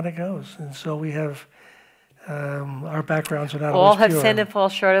on it goes. And so we have, our backgrounds are not all always have pure. sinned and fall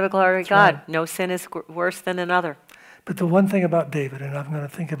short of the glory of That's God. right. No sin is worse than another. But the one thing about David, and I'm going to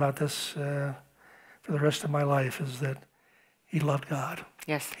think about this for the rest of my life, is that he loved God.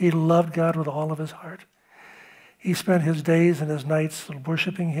 Yes. He loved God with all of his heart. He spent his days and his nights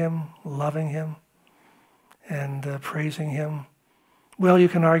worshiping him, loving him, and praising him. Well, you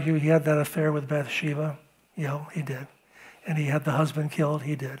can argue he had that affair with Bathsheba. Yeah, he did. And he had the husband killed.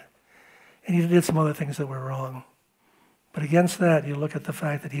 He did. And he did some other things that were wrong. But against that, you look at the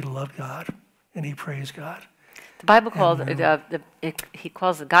fact that he loved God and he praised God. The Bible calls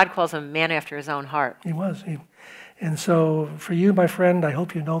God calls him a man after his own heart. He was. And so for you, my friend, I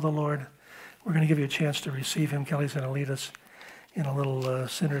hope you know the Lord. We're going to give you a chance to receive him. Kelly's going to lead us in a little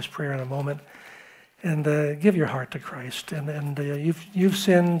sinner's prayer in a moment. And give your heart to Christ. And you've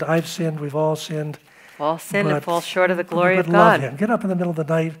sinned, I've sinned, we've all sinned. All sin and fall short of the glory but of love God. him. Get up in the middle of the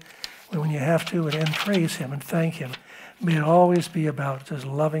night when you have to and praise him and thank him. May it always be about just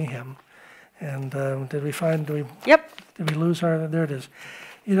loving him. And did we lose our, there it is.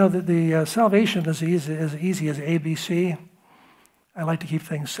 You know, the salvation is easy as ABC. I like to keep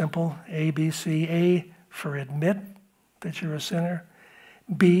things simple. ABC. A, for admit that you're a sinner.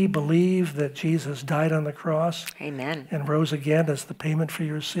 B, believe that Jesus died on the cross. Amen. And rose again as the payment for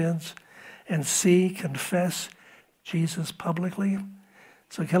your sins. And C, confess Jesus publicly.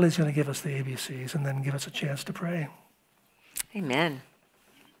 So Kelly's going to give us the ABCs and then give us a chance to pray. Amen.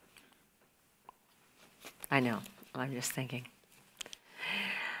 I know. I'm just thinking.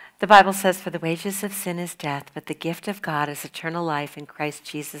 The Bible says, "For the wages of sin is death, but the gift of God is eternal life in Christ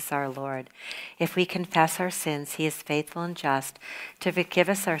Jesus our Lord. If we confess our sins, he is faithful and just to forgive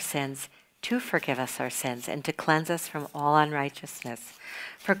us our sins, and to cleanse us from all unrighteousness.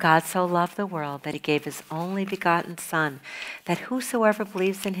 For God so loved the world that he gave his only begotten Son, that whosoever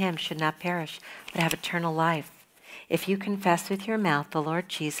believes in him should not perish, but have eternal life. If you confess with your mouth the Lord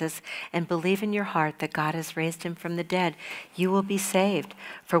Jesus and believe in your heart that God has raised him from the dead, you will be saved.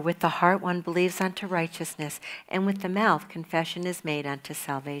 For with the heart one believes unto righteousness, and with the mouth confession is made unto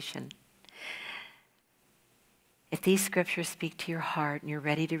salvation." If these scriptures speak to your heart and you're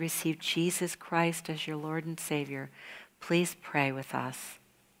ready to receive Jesus Christ as your Lord and Savior, please pray with us.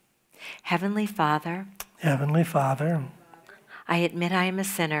 Heavenly Father, Heavenly Father, I admit I am a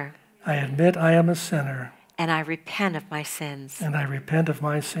sinner, I admit I am a sinner, and I repent of my sins. and I repent of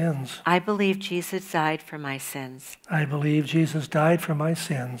my sins. I believe Jesus died for my sins I believe Jesus died for my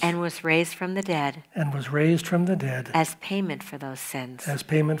sins and was raised from the dead and was raised from the dead as payment for those sins. as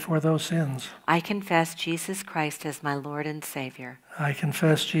payment for those sins. I confess Jesus Christ as my Lord and Savior. I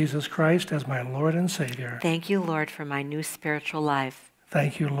confess Jesus Christ as my Lord and Savior. Thank you, Lord, for my new spiritual life.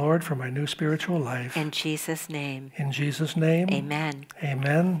 Thank you, Lord, for my new spiritual life. In Jesus' name, In Jesus' name, amen.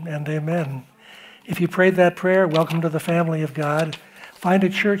 amen and amen. If you prayed that prayer, welcome to the family of God. Find a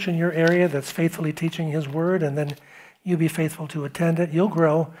church in your area that's faithfully teaching his word, and then you be faithful to attend it. You'll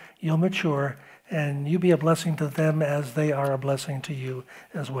grow, you'll mature, and you be a blessing to them as they are a blessing to you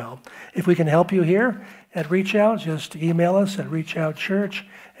as well. If we can help you here at Reach Out, just email us at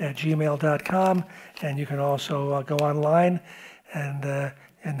reachoutchurch@gmail.com, and you can also go online and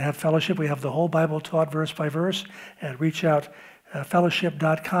have fellowship. We have the whole Bible taught verse by verse at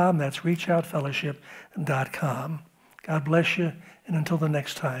reachoutfellowship.com. That's reachoutfellowship.com. God bless you, and until the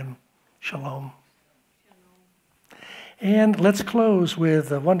next time, shalom. And let's close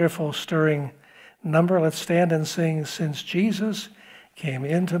with a wonderful, stirring number. Let's stand and sing, "Since Jesus Came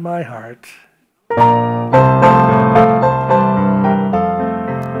Into My Heart." What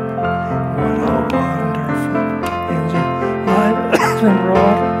a wonderful life has been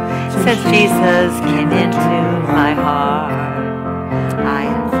wrought Since Jesus came into my heart, I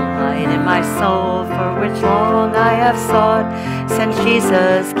have light in my my soul, for which long I have sought, since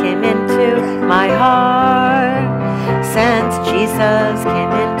Jesus came into my heart. Since Jesus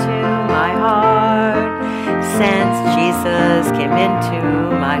came into my heart. Since Jesus came into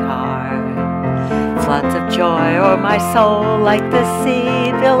my heart. Floods of joy o'er my soul, like the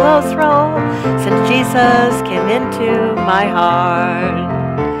sea billows roll, since Jesus came into my heart.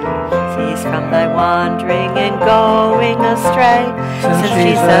 Cease from thy wandering and going astray, since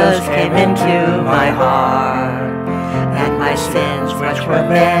Jesus came into my heart. And my sins, which were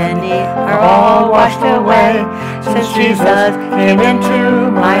many, are all washed away, since Jesus came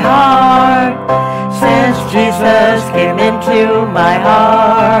into my heart. Since Jesus came into my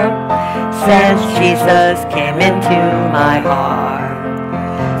heart. Since Jesus came into my heart.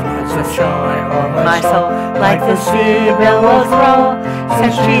 Floods of joy o'er my soul, like the sea billows roll,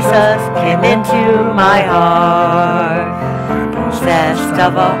 since Jesus came into my heart. Possessed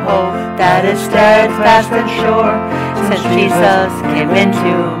of a hope that is steadfast and sure, since Jesus came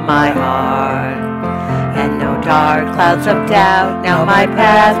into my heart. And no dark clouds of doubt now my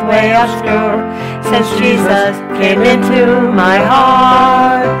pathway obscure, since Jesus came into my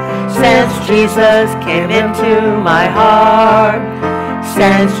heart. Since Jesus came into my heart.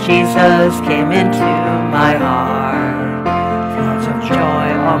 Since Jesus came into my heart. Floods of joy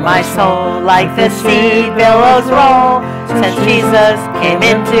on my soul, like the sea billows roll, since Jesus came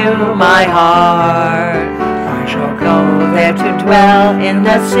into my heart. I shall go there to dwell in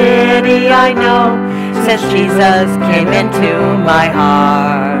the city I know, since Jesus came into my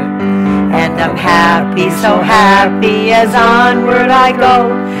heart. And I'm happy, so happy, as onward I go,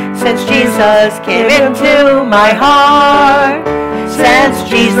 since Jesus came into my heart. Since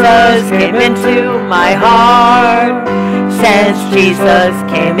Jesus came into my heart. Since Jesus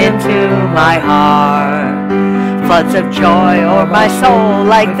came into my heart. Floods of joy o'er my soul,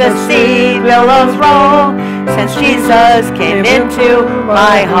 like the sea billows roll, since Jesus came into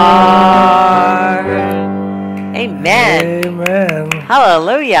my heart. Amen. Amen.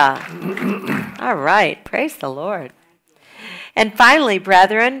 Hallelujah. All right. Praise the Lord. And finally,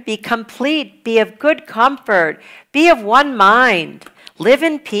 brethren, be complete, be of good comfort, be of one mind, live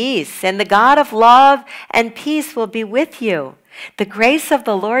in peace, and the God of love and peace will be with you. The grace of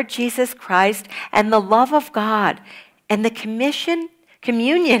the Lord Jesus Christ and the love of God and the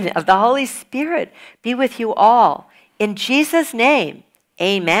communion of the Holy Spirit be with you all. In Jesus' name,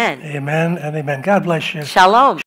 amen. Amen and amen. God bless you. Shalom.